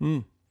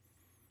 Mm.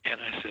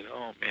 And I said,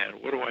 oh,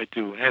 man, what do I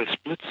do? I had a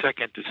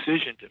split-second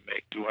decision to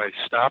make. Do I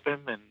stop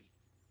him and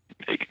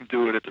make him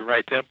do it at the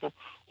right tempo?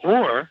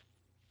 Or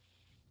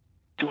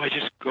do I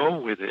just go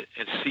with it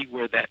and see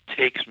where that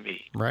takes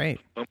me? Right.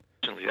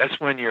 Emotionally. That's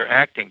when your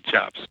acting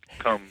chops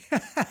come.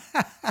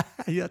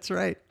 That's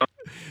right.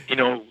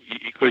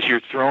 Because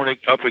you're thrown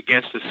up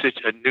against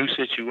a new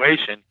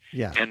situation.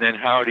 Yeah. And then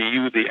how do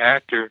you, the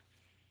actor,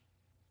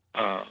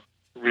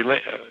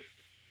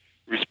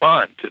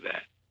 respond to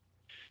that?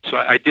 So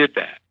I did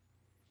that.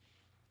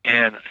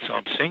 And so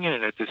I'm singing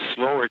it at this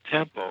slower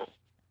tempo,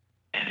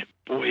 and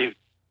boy,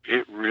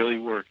 it really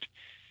worked.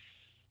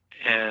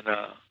 And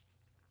the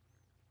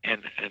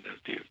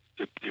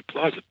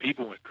applause of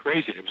people went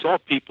crazy. It was all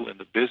people in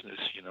the business,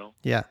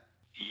 Yeah.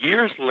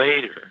 Years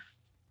later,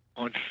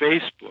 on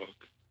Facebook,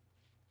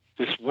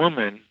 this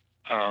woman,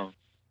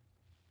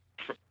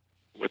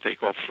 what they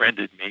call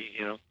friended me,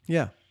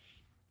 Yeah.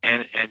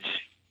 And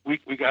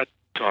we got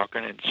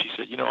talking, and she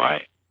said,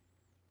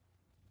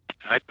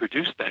 I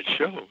produced that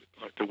show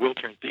at the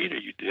Wiltern Theater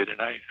you did,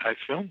 and I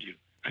filmed you.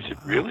 I said,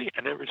 really?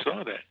 I never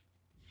saw that.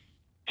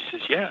 She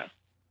says, yeah.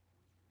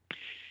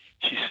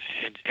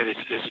 And as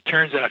it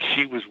turns out,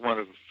 she was one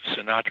of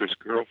Sinatra's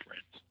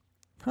girlfriends.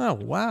 Oh,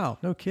 wow.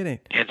 No kidding.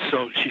 And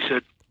so she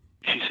said,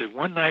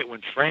 one night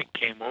when Frank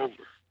came over,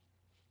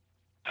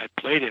 I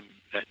played him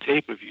that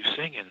tape of you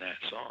singing that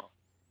song.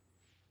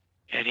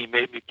 And he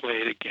made me play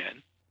it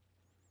again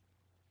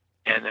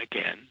and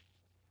again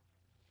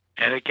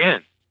and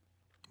again.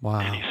 Wow.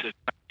 And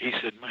he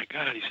said, my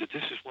God, he said,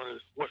 this is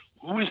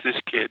who is this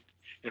kid?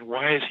 And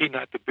why is he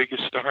not the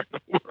biggest star in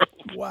the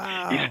world?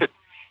 Wow.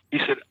 He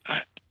said,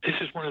 this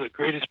is one of the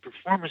greatest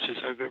performances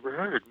I've ever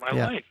heard in my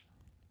life.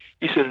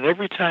 He said, and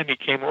every time he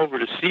came over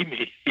to see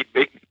me, he'd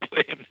make me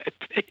play him that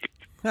tape.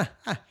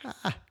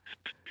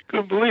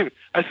 Couldn't believe it.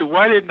 I said,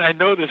 why didn't I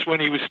know this when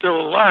he was still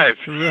alive?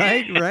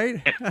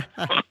 Right.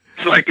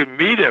 So I could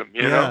meet him,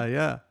 you know?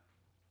 Yeah.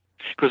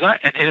 Because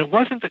and it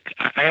wasn't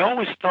I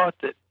always thought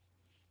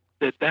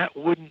that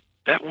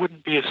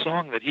wouldn't be a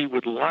song that he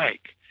would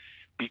like,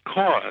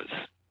 because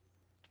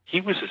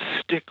he was a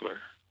stickler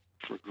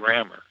for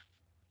grammar.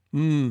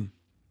 Mm.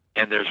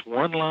 And there's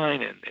one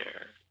line in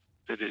there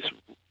that is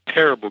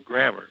terrible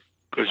grammar,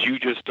 because you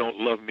just don't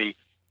love me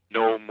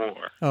no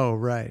more. Oh,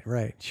 right,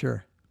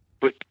 sure.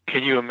 But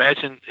can you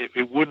imagine,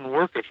 it wouldn't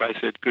work if I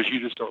said, because you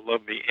just don't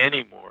love me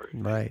anymore.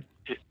 Right.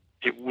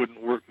 It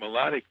wouldn't work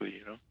melodically,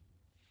 you know.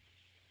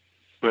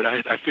 But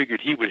I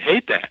figured he would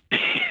hate that.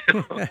 You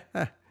know?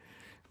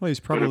 Well, he's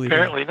probably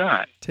apparently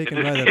not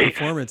taken by that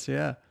performance.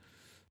 Yeah.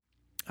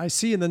 I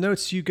see in the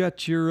notes you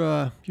got your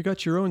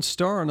own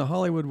star on the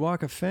Hollywood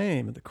Walk of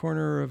Fame at the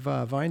corner of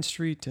Vine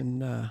Street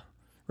and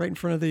right in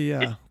front of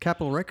the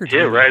Capitol Records.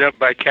 Yeah, right up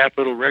by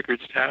Capitol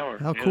Records Tower.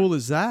 How cool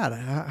is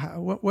that?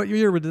 What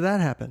year did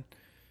that happen?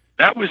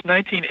 That was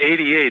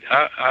 1988.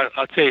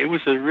 I'll tell you, it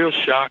was a real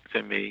shock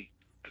to me,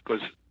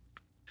 because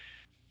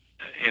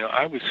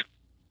I was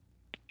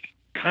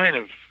kind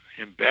of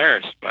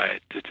embarrassed by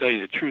it, to tell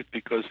you the truth,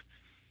 because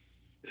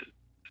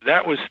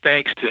that was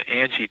thanks to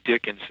Angie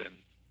Dickinson.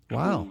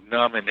 Wow. Who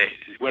nominated.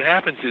 What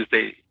happens is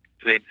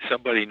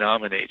somebody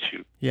nominates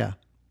you. Yeah.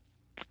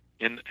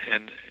 And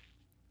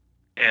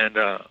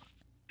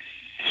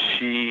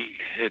she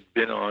had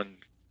been on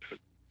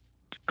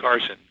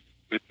Carson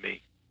with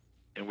me,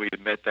 and we had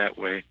met that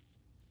way.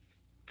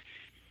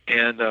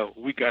 And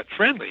we got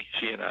friendly,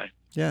 she and I.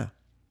 Yeah.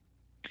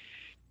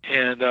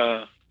 And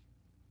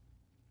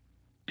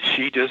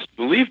she just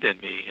believed in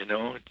me, you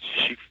know.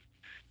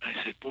 I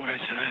said,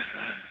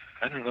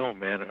 I don't know,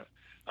 man.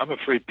 I'm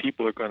afraid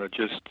people are going to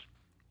just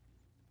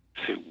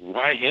say,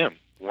 why him?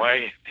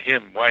 Why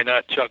him? Why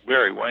not Chuck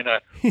Berry? Why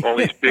not all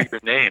these bigger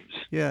names?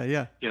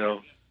 Yeah.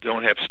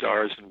 Don't have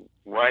stars. And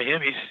why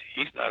him?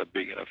 He's not a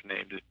big enough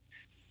name to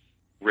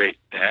rate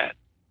that.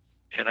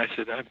 And I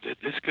said,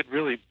 this could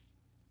really,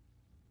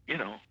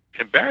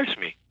 embarrass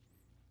me.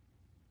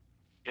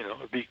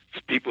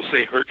 People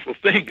say hurtful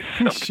things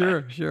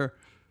sometimes. Sure.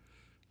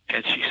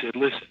 And she said,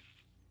 listen,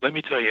 let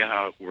me tell you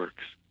how it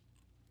works.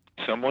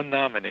 Someone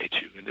nominates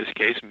you, in this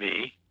case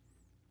me,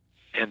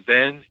 and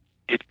then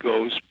it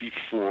goes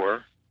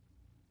before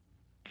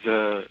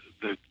the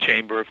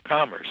Chamber of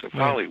Commerce of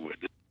Hollywood,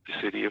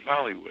 the city of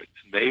Hollywood.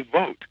 And they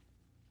vote.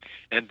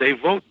 And they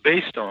vote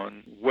based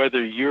on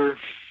whether your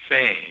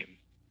fame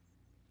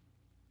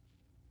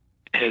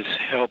has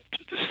helped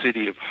the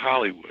city of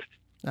Hollywood.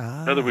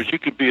 Ah. In other words, you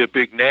could be a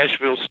big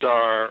Nashville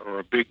star or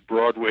a big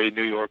Broadway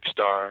New York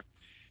star,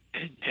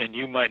 and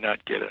you might not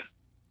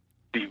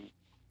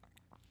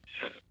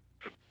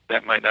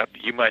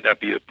you might not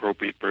be the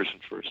appropriate person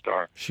for a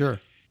star. Sure.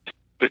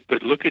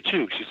 But look at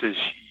you. She says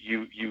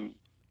you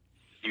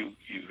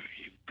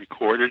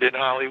recorded in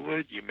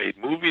Hollywood. You made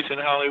movies in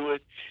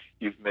Hollywood.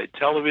 You've made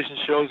television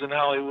shows in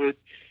Hollywood.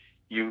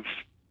 You've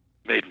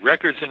made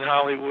records in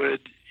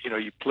Hollywood.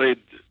 You played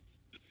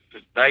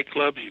the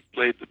nightclubs. You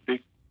played the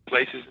big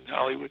places in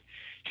Hollywood.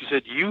 She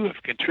said you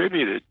have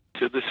contributed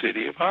to the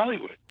city of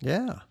Hollywood.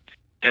 Yeah.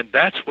 And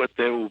that's what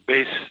they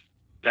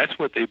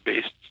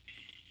based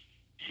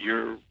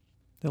your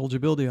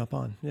eligibility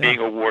upon. Yeah. Being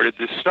awarded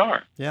this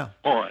star. Yeah.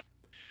 On.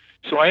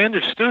 So I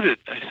understood it.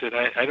 I said,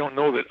 I don't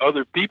know that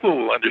other people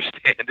will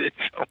understand it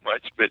so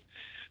much, but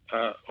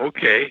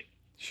okay.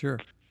 Sure.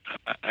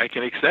 I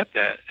can accept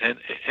that.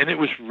 And it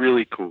was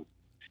really cool,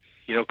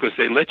 because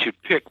they let you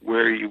pick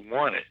where you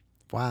want it.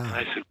 Wow. And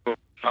I said, well,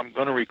 I'm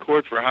going to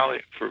record for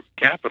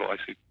Capitol. I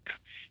said,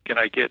 can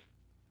I get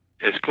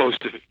as close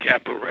to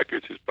Capitol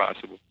Records as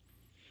possible?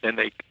 And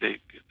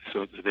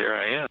so there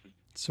I am.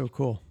 So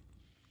cool.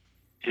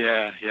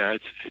 Yeah.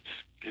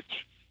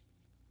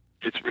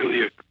 It's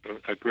really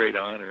a great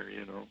honor,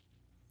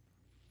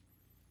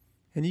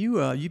 And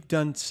you've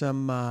done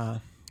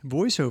some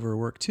voiceover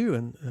work too,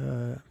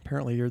 and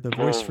apparently you're the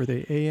voice for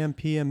the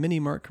AM/PM Mini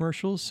Mart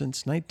commercials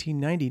since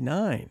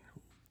 1999.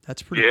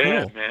 That's pretty cool.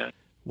 Yeah, man.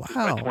 Wow. It's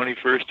my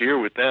 21st year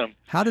with them.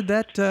 How did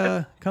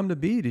that come to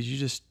be? Did you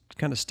just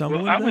kind of stumble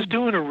into I was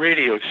doing a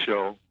radio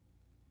show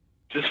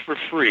just for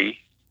free.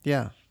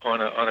 Yeah.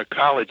 On a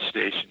college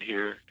station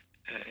here,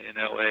 in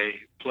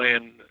L.A.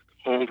 playing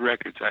old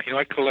records.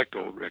 I collect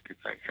old records.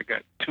 I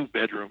got 2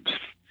 bedrooms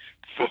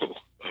full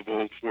of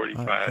old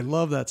 45s. I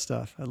love that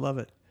stuff. I love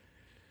it.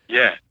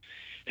 Yeah,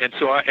 and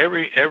so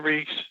every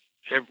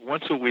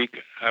once a week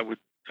I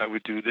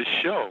would do this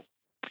show,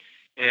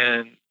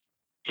 and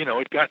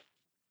it got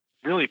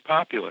really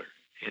popular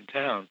in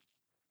town.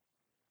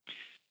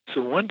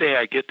 So one day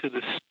I get to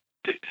the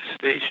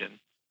station,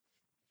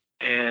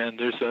 and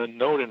there's a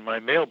note in my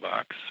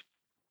mailbox.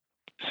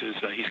 It says,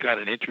 he's got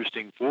an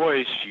interesting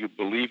voice. You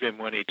believe him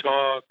when he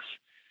talks.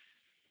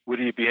 Would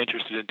he be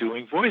interested in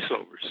doing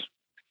voiceovers?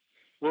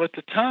 Well, at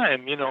the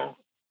time,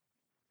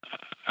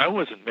 I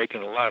wasn't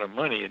making a lot of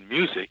money in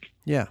music.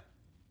 Yeah.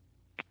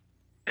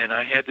 And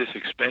I had this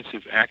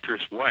expensive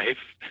actress wife.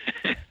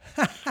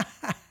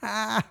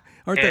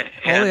 All the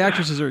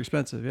actresses are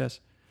expensive, yes.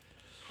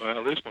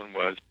 Well, this one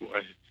was,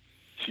 boy.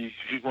 She's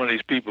one of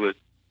these people that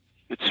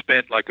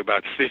spent like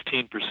about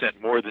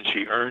 15% more than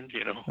she earned,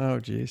 Oh,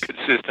 geez.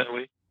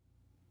 consistently.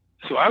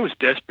 So I was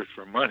desperate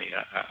for money.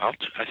 I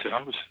said,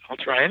 I'll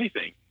try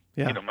anything.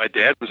 Yeah. My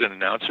dad was an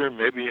announcer.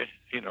 Maybe,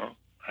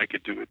 I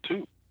could do it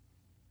too.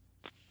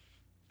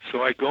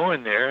 So I go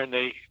in there, and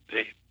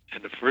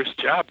and the first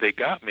job they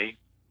got me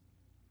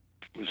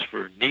was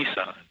for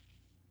Nissan.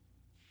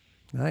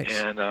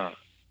 Nice.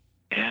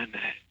 And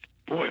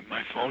boy,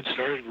 my phone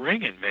started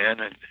ringing, man,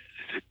 and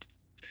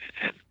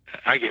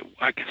I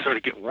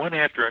started get one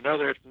after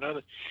another.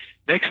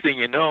 Next thing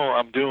you know,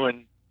 I'm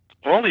doing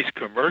all these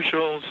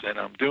commercials, and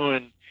I'm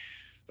doing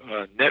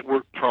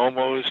network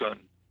promos.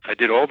 I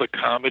did all the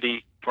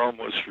comedy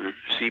promos for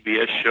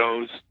CBS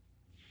shows.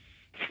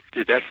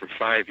 Did that for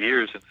 5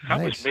 years, and Nice.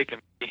 I was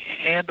making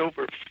hand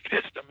over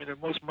fist. I mean, the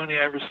most money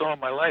I ever saw in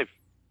my life.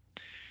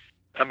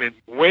 I mean,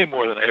 way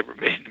more than I ever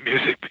made in the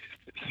music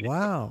business.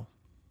 Wow.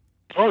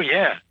 Oh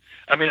yeah.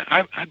 I mean,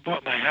 I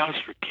bought my house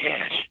for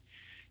cash.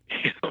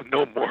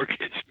 No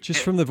mortgage.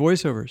 Just from the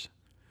voiceovers.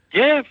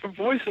 Yeah, from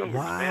voiceovers,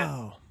 Wow.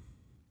 man.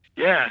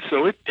 Yeah,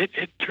 so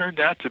it turned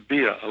out to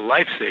be a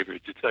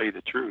lifesaver, to tell you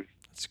the truth.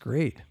 That's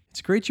great.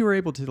 It's great you were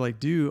able to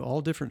do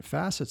all different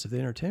facets of the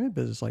entertainment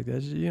business like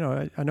this.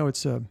 I know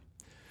it's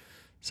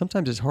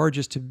sometimes it's hard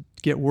just to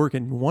get work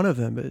in one of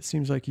them, but it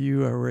seems like you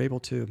were able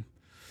to,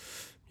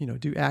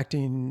 do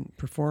acting,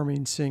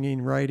 performing,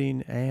 singing,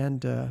 writing, and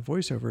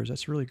voiceovers.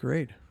 That's really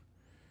great.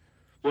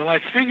 Well,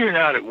 I figured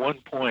out at one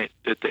point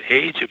that the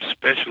age of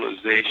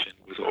specialization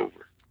was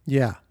over.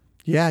 Yeah.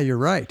 Yeah, you're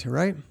right.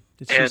 Right.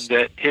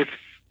 That if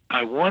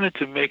I wanted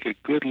to make a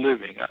good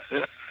living,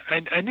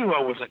 I knew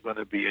I wasn't going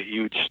to be a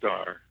huge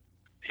star,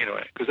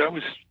 because I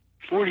was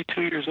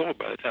 42 years old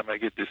by the time I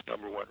get this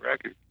 #1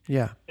 record.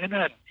 Yeah. And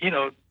that,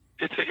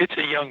 it's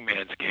a young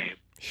man's game.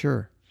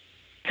 Sure.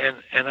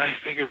 And I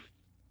figured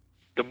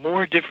the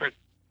more different,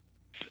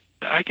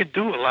 I can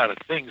do a lot of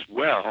things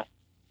well,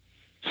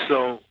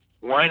 so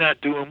why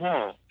not do them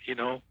all?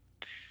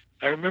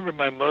 I remember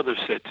my mother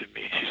said to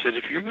me, she said,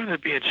 if you're going to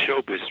be in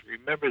showbiz,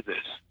 remember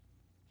this.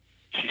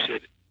 She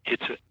said,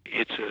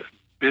 it's a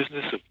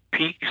business of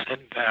peaks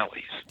and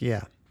valleys.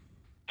 Yeah.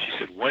 She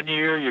said, one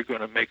year you're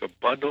going to make a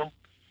bundle,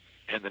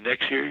 and the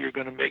next year you're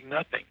going to make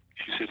nothing.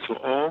 She said, so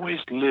always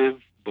live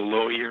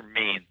below your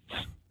means.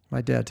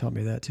 My dad told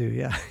me that too,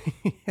 yeah.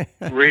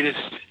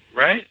 Greatest,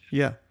 right?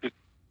 Yeah.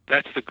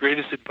 That's the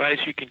greatest advice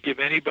you can give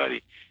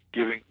anybody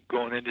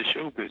going into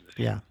show business.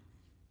 Yeah.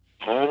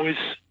 Always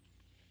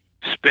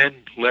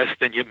spend less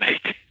than you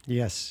make.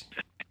 Yes.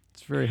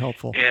 It's very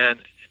helpful.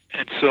 And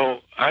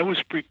so I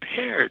was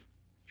prepared,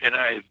 and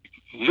I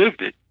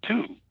lived it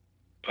too,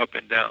 up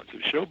and downs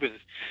of show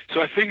business.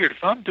 So I figured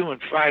if I'm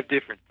doing 5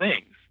 different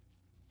things,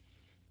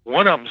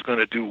 one of them's going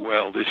to do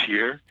well this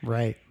year.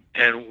 Right.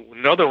 And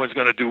another one's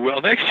going to do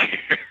well next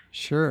year.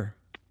 Sure.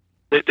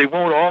 They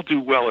won't all do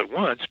well at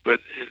once, but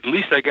at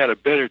least I got a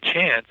better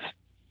chance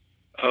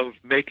of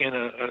making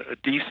a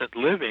decent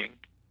living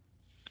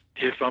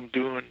if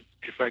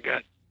I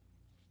got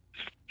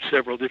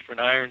several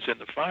different irons in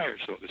the fire,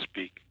 so to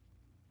speak.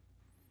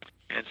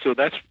 And so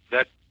that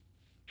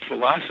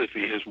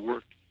philosophy has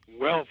worked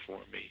well for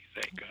me,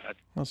 thank God.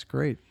 That's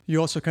great. You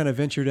also kind of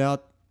ventured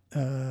out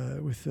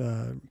with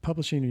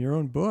publishing your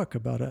own book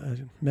about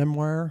a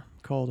memoir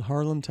called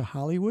Harlem to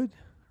Hollywood,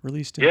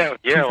 released in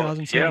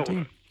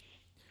 2017.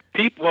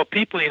 People, have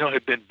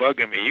been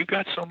bugging me. You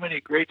got so many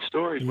great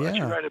stories. Why don't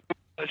you write a book?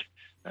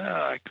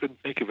 I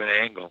couldn't think of an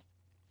angle.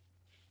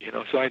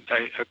 So I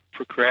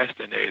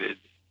procrastinated.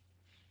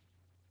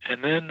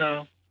 And then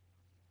they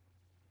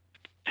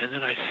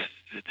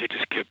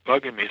just kept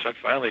bugging me. So I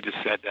finally just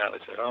sat down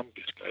and said, I'm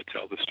just going to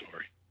tell the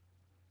story.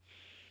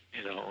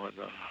 And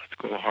it's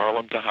called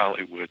Harlem to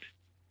Hollywood.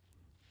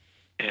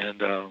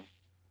 And,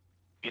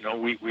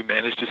 we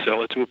managed to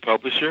sell it to a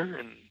publisher,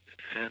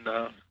 and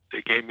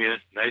they gave me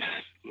a nice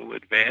little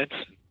advance.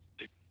 And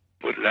they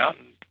put it out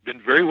and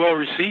been very well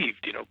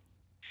received,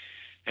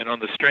 And on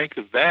the strength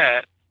of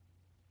that,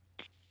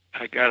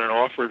 I got an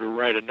offer to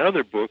write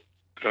another book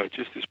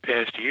just this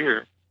past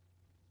year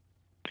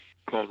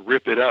called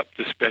Rip It Up,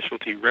 the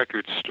Specialty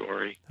Records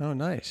Story. Oh,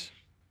 nice.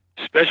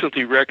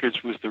 Specialty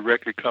Records was the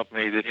record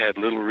company that had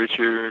Little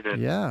Richard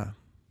and Yeah.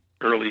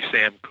 early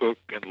Sam Cooke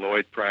and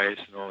Lloyd Price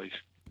and all these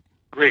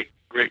great,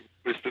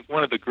 was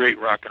one of the great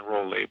rock and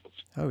roll labels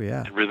Oh,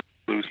 yeah. and rhythm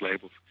and blues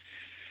labels.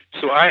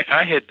 So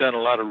I had done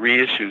a lot of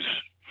reissues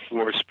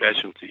for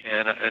Specialty,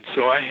 and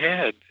so I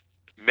had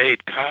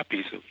made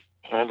copies of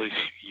all these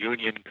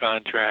union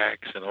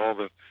contracts and all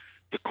the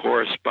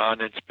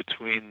correspondence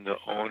between the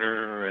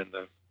owner and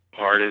the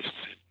artists.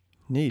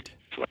 Neat.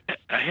 So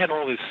I had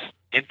all this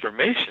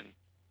information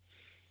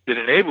that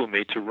enabled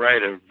me to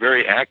write a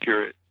very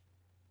accurate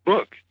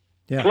book.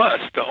 Yeah.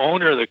 Plus, the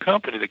owner of the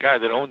company, the guy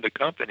that owned the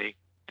company,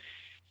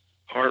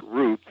 Art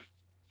Roop,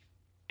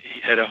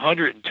 at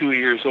 102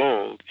 years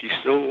old, he's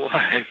still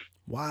alive.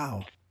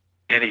 Wow.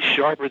 And he's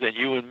sharper than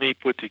you and me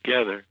put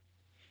together,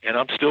 and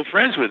I'm still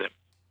friends with him.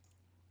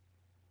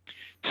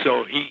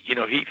 So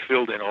he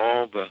filled in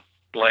all the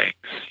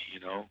blanks,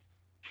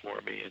 for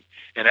me,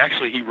 and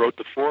actually he wrote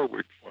the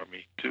foreword for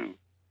me too.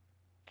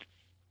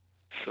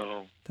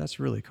 So that's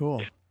really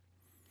cool.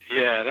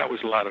 Yeah, that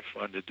was a lot of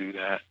fun to do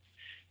that.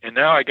 And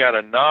now I got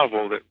a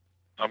novel that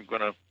I'm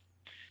gonna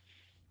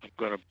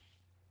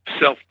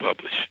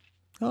self-publish.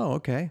 Oh,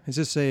 okay. Is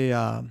this a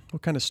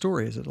what kind of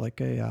story is it? Like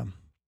a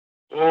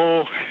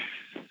Oh,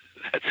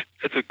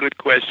 that's a good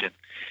question.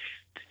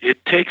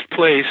 It takes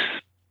place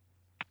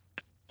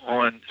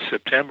on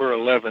September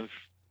 11th,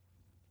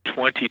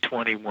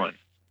 2021.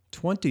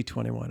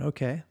 2021.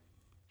 Okay.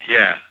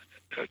 Yeah,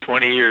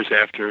 20 years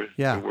after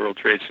Yeah. the World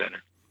Trade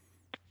Center.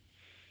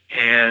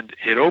 And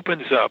it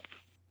opens up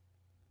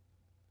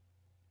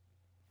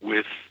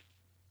with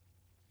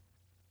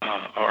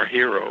our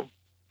hero,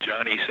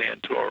 Johnny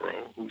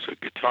Santoro, who's a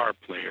guitar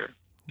player,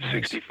 Nice.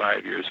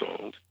 65 years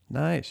old,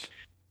 Nice.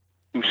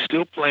 who's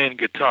still playing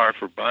guitar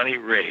for Bonnie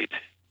Raitt.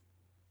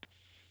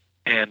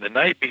 And the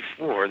night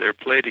before, they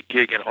played a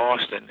gig in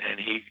Austin, and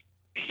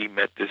he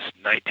met this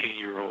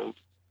 19-year-old,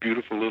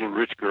 beautiful little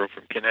rich girl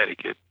from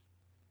Connecticut.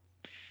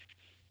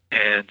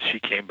 And she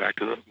came back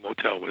to the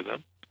motel with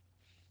him.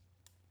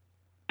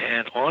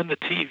 And on the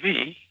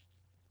TV,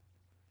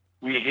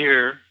 we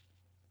hear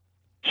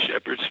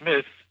Shepard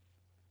Smith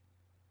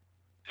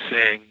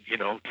saying,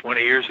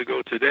 20 years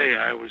ago today,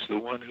 I was the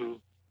one who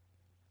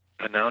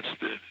announced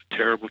the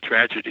terrible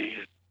tragedy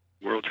at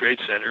World Trade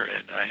Center,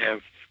 and I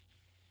have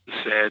the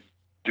sad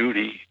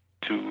duty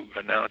to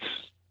announce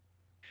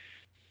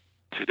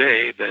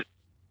today that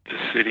the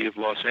city of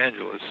Los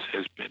Angeles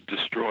has been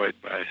destroyed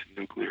by a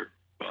nuclear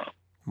bomb.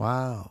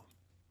 Wow.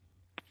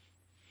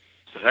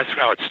 So that's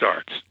how it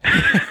starts.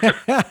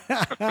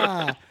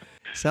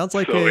 Sounds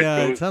like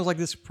sounds like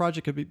this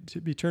project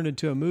could be turned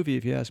into a movie,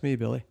 if you ask me,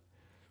 Billy.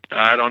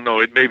 I don't know.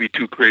 It may be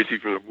too crazy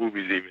for the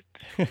movies even.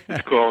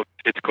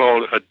 It's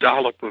called A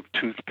Dollop of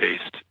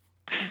Toothpaste.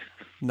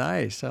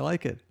 Nice. I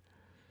like it.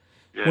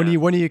 Yeah.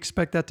 When do you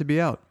expect that to be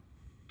out?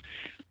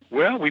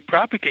 Well, we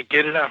probably can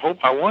get it out.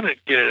 I want to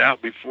get it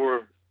out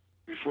before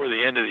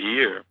the end of the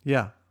year.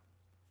 Yeah.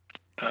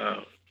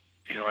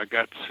 I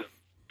got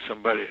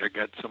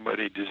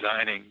somebody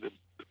designing the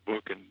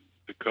book and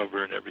the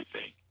cover and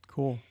everything.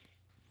 Cool.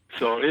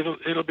 So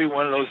it'll be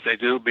one of those things.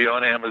 It'll be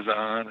on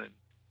Amazon,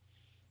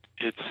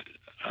 and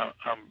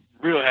I'm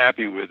real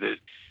happy with it.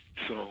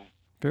 So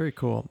very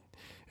cool.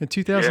 In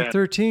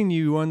 2013,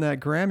 you won that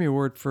Grammy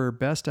Award for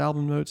Best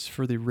Album Notes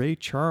for the Ray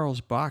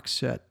Charles box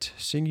set,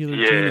 Singular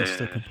Genius,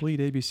 the complete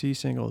ABC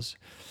singles.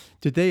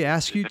 Did they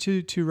ask you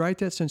to write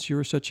that since you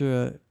were such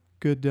a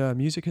good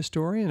music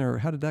historian, or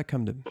how did that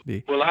come to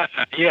be? Well,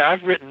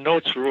 I've written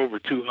notes for over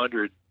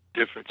 200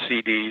 different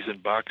CDs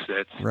and box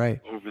sets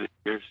over the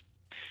years.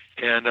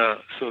 And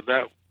so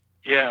that,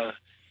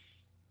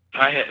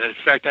 I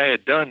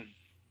had done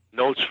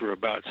notes for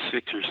about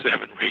 6 or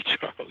 7 Ray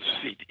Charles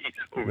CDs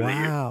over the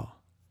years. Wow.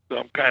 So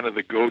I'm kind of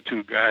the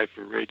go-to guy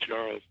for Ray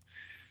Charles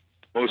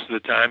most of the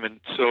time. And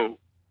so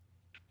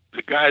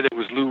the guy that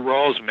was Lou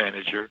Rawls'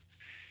 manager,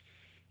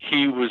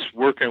 he was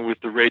working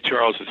with the Ray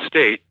Charles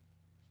estate.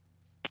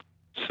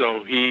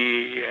 So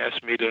he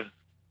asked me to,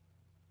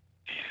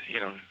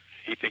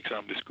 he thinks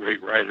I'm this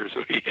great writer,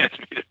 so he asked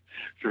me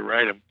to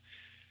write him.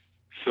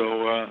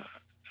 So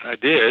I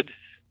did.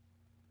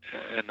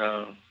 And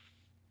I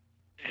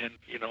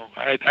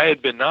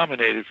had been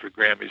nominated for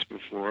Grammys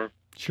before.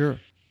 Sure.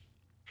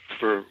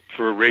 For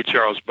a Ray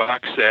Charles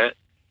box set,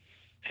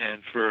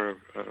 and for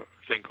a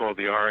thing called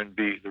the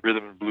R&B, the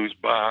Rhythm and Blues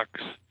box,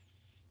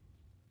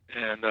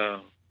 and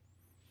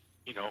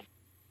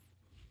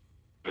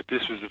but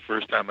this was the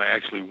first time I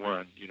actually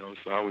won.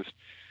 So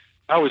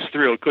I was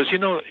thrilled because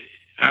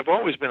I've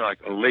always been like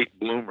a late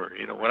bloomer.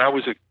 When I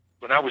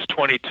was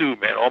 22,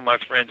 man, all my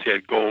friends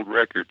had gold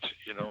records.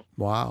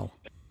 Wow.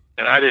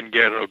 And I didn't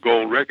get a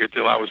gold record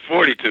till I was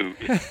 42.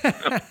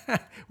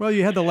 Well,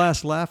 you had the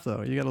last laugh,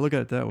 though. You got to look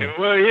at it that way.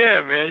 Well,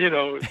 yeah, man.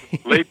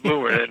 Late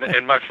bloomer,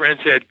 and my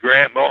friends had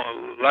a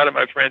lot of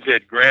my friends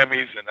had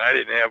Grammys, and I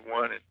didn't have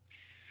one, and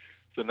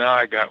so now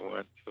I got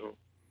one. So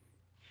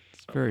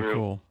it's very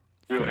cool.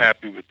 Real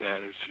happy with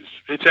that.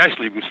 It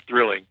actually was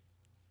thrilling.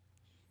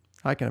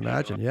 I can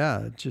imagine.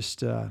 Yeah,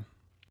 just.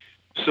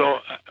 So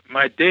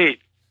my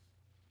date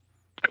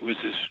was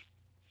this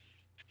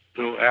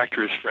little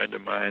actress friend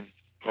of mine,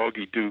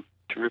 Augie Duke,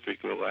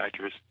 terrific little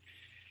actress,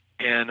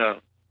 and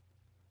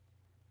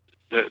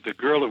the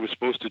girl that was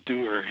supposed to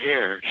do her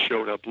hair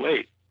showed up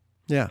late.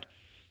 Yeah.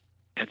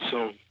 And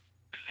so,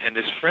 and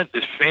this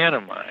fan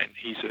of mine,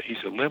 he's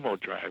a limo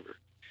driver,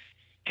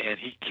 and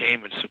he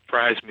came and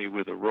surprised me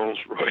with a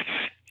Rolls Royce.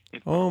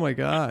 Oh my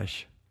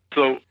gosh.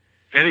 So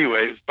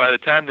anyway, by the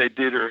time they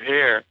did her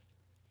hair,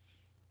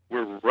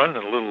 we're running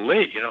a little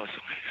late, So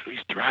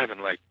he's driving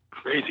like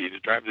crazy to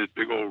drive this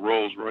big old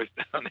Rolls Royce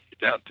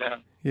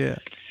downtown. Yeah.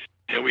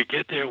 And we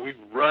get there, we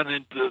run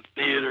into the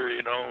theater,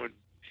 and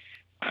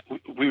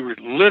we were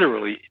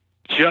literally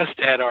just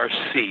at our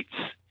seats,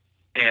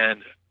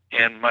 and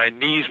my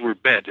knees were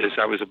bent as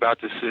I was about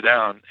to sit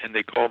down, and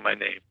they called my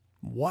name.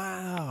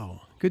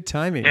 Wow, good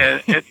timing.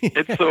 And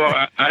so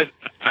I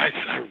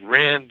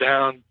ran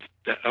down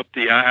up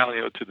the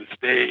aisle, to the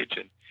stage,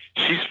 and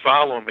she's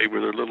following me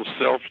with her little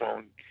cell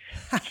phone.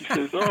 She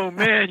says, "Oh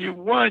man, you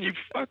won! You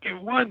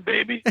fucking won,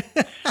 baby!"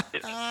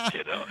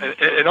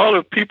 And all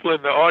the people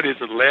in the audience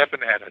are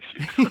laughing at us.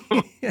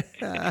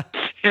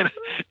 Yeah. And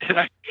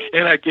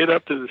I get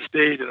up to the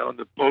stage and on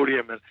the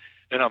podium,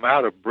 and I'm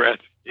out of breath,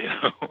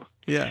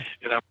 Yeah.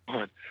 And I'm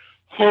going,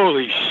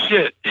 "Holy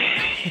shit!"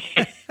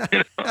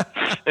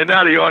 And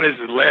now the audience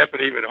is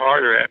laughing even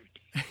harder at me.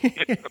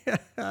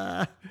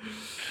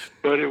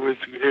 But it was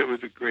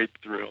a great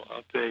thrill,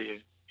 I'll tell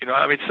you.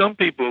 Some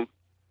people.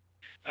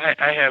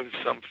 I have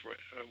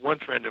one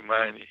friend of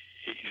mine.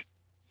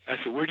 I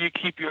said, "Where do you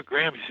keep your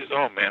Grammy?" He says,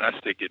 "Oh man, I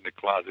stick it in the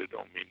closet. It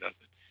don't mean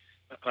nothing."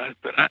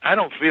 But I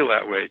don't feel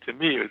that way. To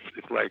me,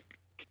 it's like,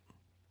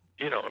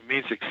 it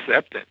means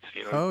acceptance.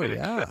 Oh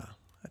yeah,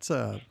 it's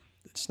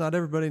not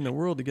everybody in the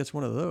world that gets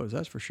one of those.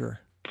 That's for sure.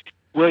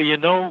 Well,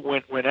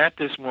 when At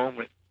This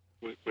Moment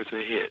was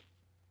a hit,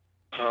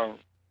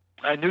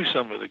 I knew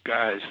some of the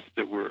guys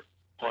that were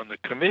on the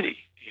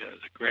committee,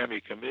 the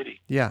Grammy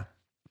committee. Yeah.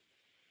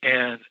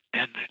 And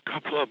a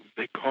couple of them,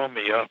 they called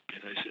me up,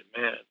 and I said,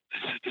 "Man,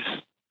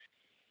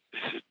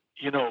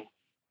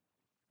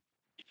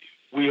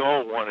 we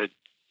all wanted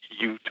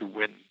you to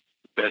win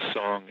Best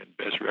Song and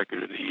Best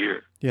Record of the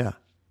Year." Yeah.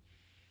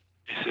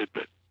 He said,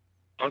 "But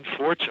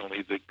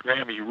unfortunately, the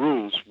Grammy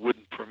rules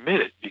wouldn't permit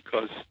it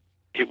because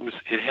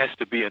it has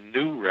to be a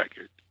new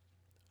record."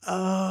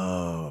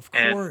 Oh, of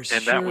course.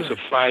 And sure. that was a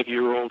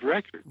 5-year-old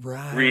record.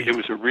 Right. It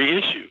was a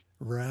reissue.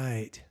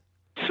 Right.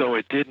 So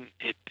it didn't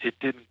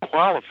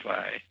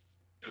qualify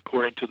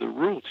according to the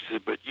rules. He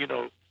said, "But he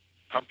said,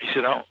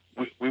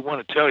 we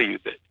want to tell you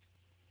that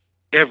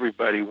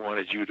everybody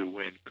wanted you to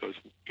win because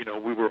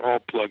we were all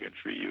plugging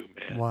for you,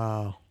 man."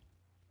 Wow.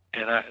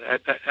 And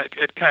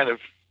it kind of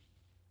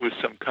was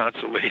some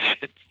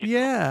consolation.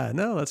 Yeah.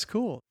 No, that's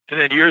cool. And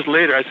then years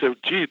later, I said,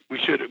 "Gee,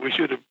 they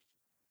should have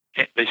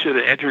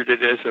entered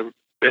it as a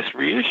best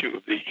reissue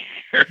of the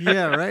year."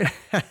 Yeah. Right.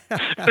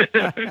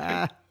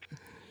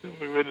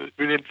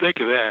 We didn't think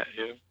of that.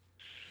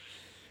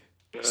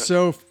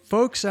 So,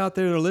 folks out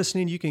there that are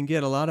listening, you can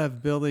get a lot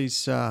of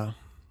Billy's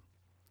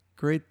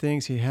great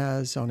things he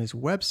has on his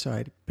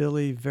website,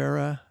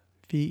 BillyVera,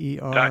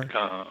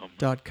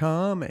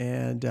 VER.com,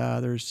 and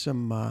there's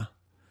some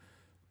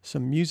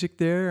music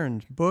there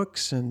and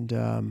books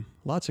and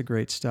lots of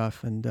great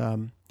stuff.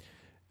 And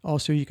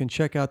also, you can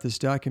check out this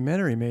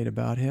documentary made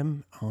about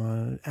him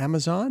on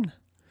Amazon.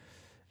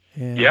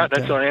 And, yeah,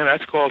 that's on him.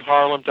 That's called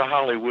Harlem to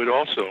Hollywood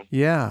also.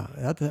 Yeah,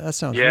 that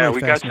sounds yeah, really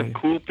we fascinating.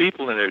 got some cool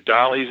people in there.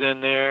 Dolly's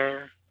in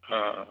there.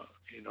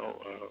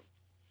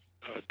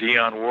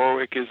 Dionne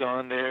Warwick is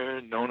on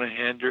there. Nona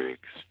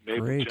Hendrix,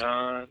 Mabel Great.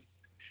 John,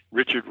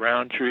 Richard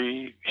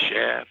Roundtree,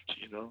 Shaft,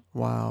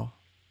 Wow.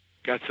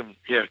 Got some,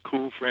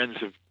 cool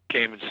friends have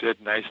came and said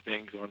nice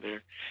things on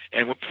there.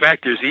 And in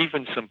fact, there's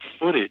even some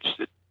footage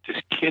that this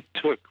kid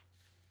took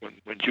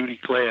when Judy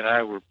Clay and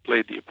I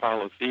played the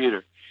Apollo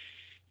Theater.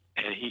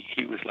 And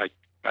he was like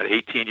about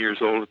 18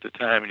 years old at the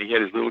time, and he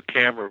had his little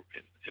camera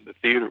in the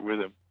theater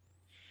with him.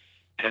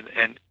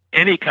 And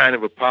any kind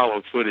of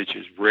Apollo footage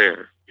is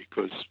rare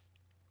because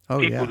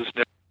people just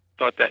never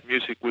thought that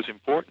music was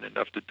important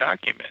enough to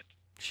document.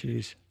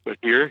 Jeez. But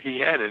here he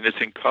had it, and it's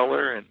in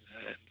color, and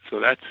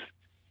so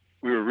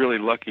we were really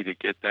lucky to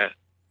get that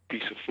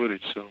piece of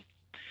footage. So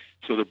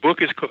the book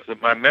is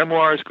my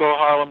memoir is called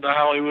Harlem to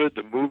Hollywood.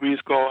 The movie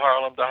is called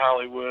Harlem to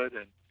Hollywood,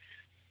 and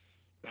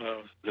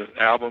the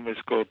album is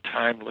called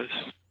Timeless.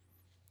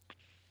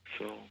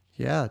 So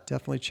yeah,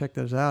 definitely check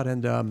those out.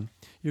 And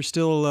you're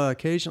still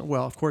occasionally,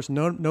 well, of course,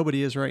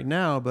 nobody is right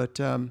now, but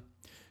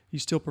you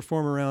still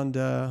perform around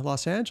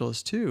Los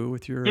Angeles too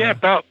with your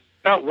about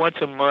once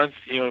a month.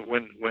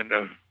 When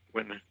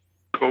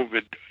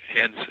COVID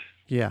ends,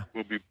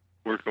 we'll be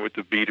working with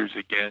the Beaters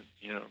again.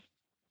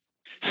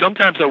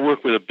 Sometimes I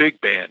work with a big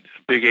band,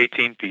 a big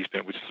 18-piece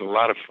band, which is a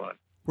lot of fun.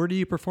 Where do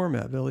you perform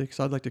at, Billy? Because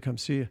I'd like to come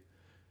see you.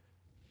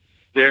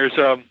 There's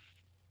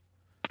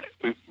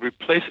we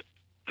replace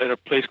at a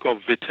place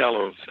called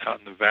Vitello's out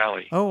in the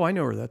valley. Oh, I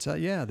know where that's at.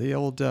 Yeah, the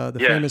old, the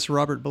Yeah. famous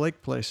Robert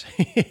Blake place.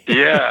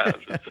 Yeah,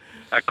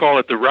 I call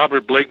it the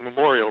Robert Blake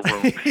Memorial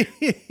Room.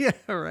 Yeah,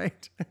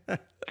 right.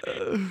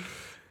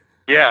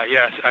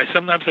 Yeah.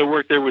 Sometimes I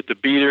work there with the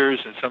Beaters,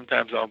 and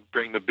sometimes I'll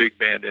bring the big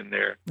band in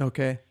there.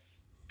 Okay.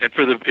 And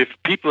if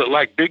people that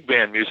like big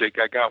band music,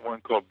 I got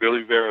one called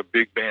Billy Vera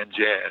Big Band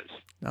Jazz.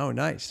 Oh,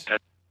 nice.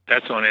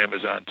 That's on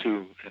Amazon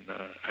too. And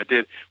I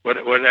did what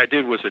I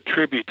did was a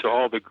tribute to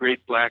all the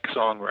great black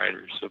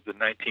songwriters of the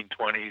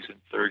 1920s and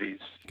 30s.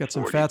 Got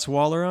some 40s. Fats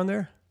Waller on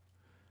there?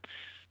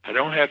 I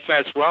don't have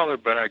Fats Waller,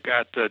 but I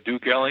got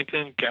Duke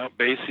Ellington, Count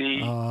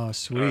Basie. Oh,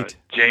 sweet.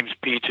 James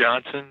P.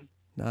 Johnson.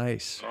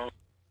 Nice. Oh,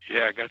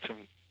 yeah, I got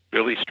some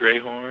Billy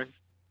Strayhorn.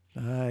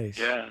 Nice.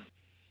 Yeah.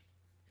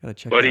 Gotta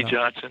check Buddy that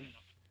out. Johnson.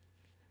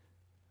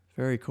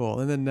 Very cool.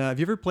 And then have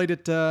you ever played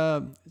at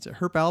is it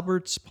Herb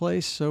Albert's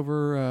place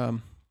over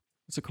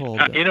what's it called?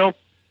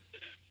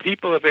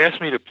 People have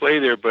asked me to play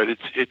there, but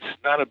it's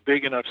not a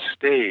big enough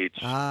stage.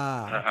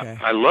 Okay.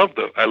 I love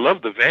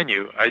the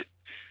venue.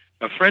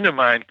 A friend of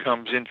mine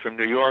comes in from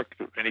New York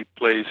and he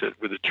plays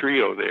with a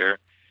trio there,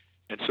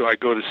 and so I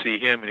go to see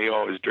him, and he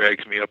always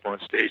drags me up on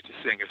stage to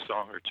sing a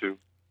song or two.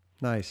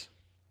 Nice.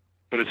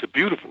 But it's a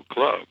beautiful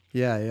club.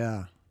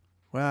 Yeah.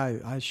 Well,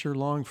 I sure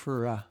long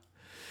for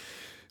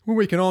when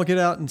we can all get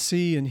out and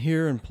see and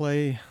hear and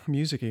play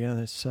music again.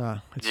 It's so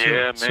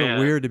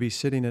weird to be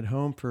sitting at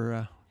home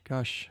for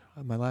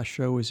my last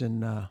show was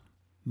in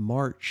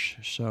March,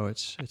 so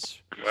it's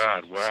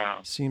God, wow.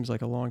 Seems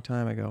like a long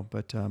time ago,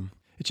 but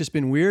it's just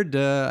been weird.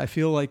 I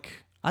feel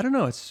like I don't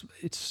know. I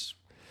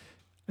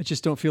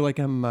just don't feel like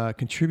I'm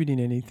contributing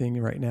anything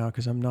right now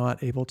because I'm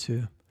not able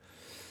to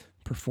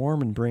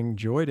perform and bring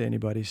joy to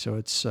anybody. So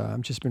it's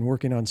I've just been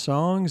working on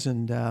songs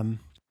and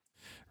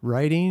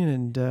writing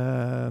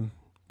and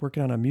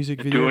working on a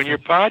music video. Doing your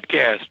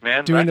podcast,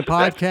 man. Doing the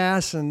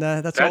podcast, and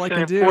that's all I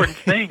can do. That's an important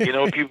thing,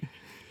 if you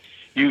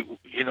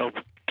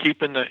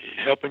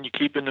helping you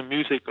keeping the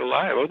music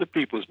alive, other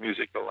people's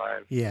music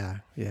alive. Yeah,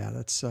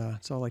 that's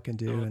all I can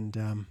do. And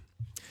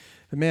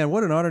but man,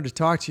 what an honor to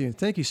talk to you, and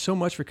thank you so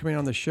much for coming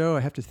on the show. I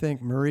have to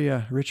thank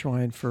Maria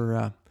Richwine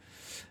for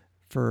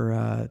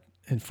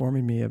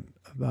informing me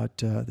about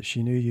that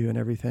she knew you and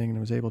everything, and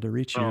was able to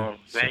reach you. Oh,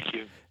 thank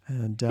you.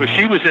 And well,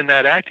 she was in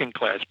that acting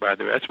class, by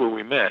the way. That's where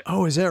we met.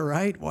 Oh, is that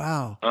right?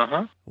 Wow.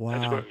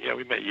 Wow.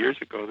 We met years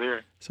ago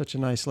there. Such a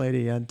nice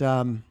lady and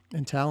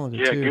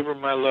talented too. Yeah, give her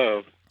my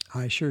love.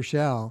 I sure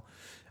shall.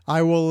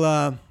 I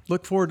will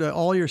look forward to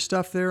all your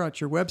stuff there at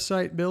your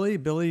website, Billy,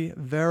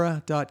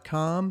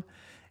 billyvera.com.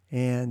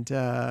 And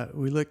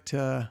we look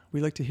to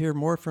hear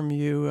more from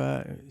you,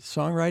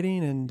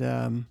 songwriting and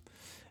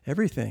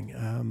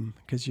everything,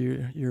 because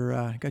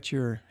you're got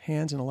your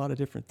hands in a lot of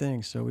different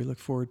things. So we look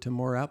forward to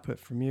more output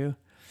from you.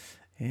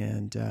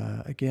 And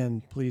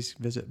again, please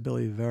visit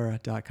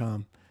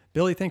billyvera.com.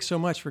 Billy, thanks so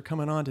much for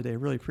coming on today.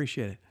 Really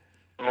appreciate it.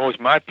 Oh, it's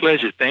my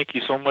pleasure. Thank you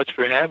so much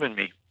for having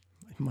me.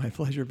 My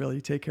pleasure, Billy.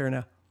 Take care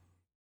now.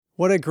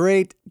 What a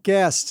great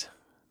guest.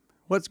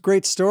 What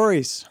great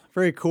stories.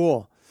 Very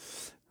cool.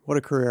 What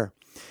a career.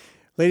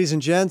 Ladies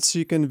and gents,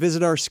 you can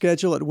visit our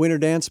schedule at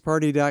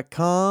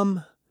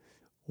winterdanceparty.com.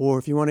 Or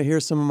if you want to hear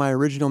some of my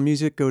original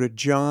music, go to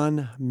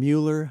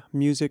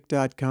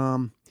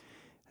johnmuellermusic.com.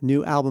 A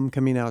new album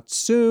coming out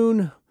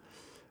soon.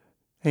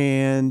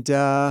 And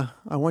I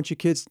want you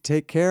kids to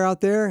take care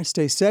out there.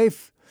 Stay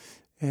safe.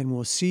 And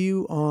we'll see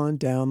you on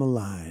down the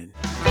line.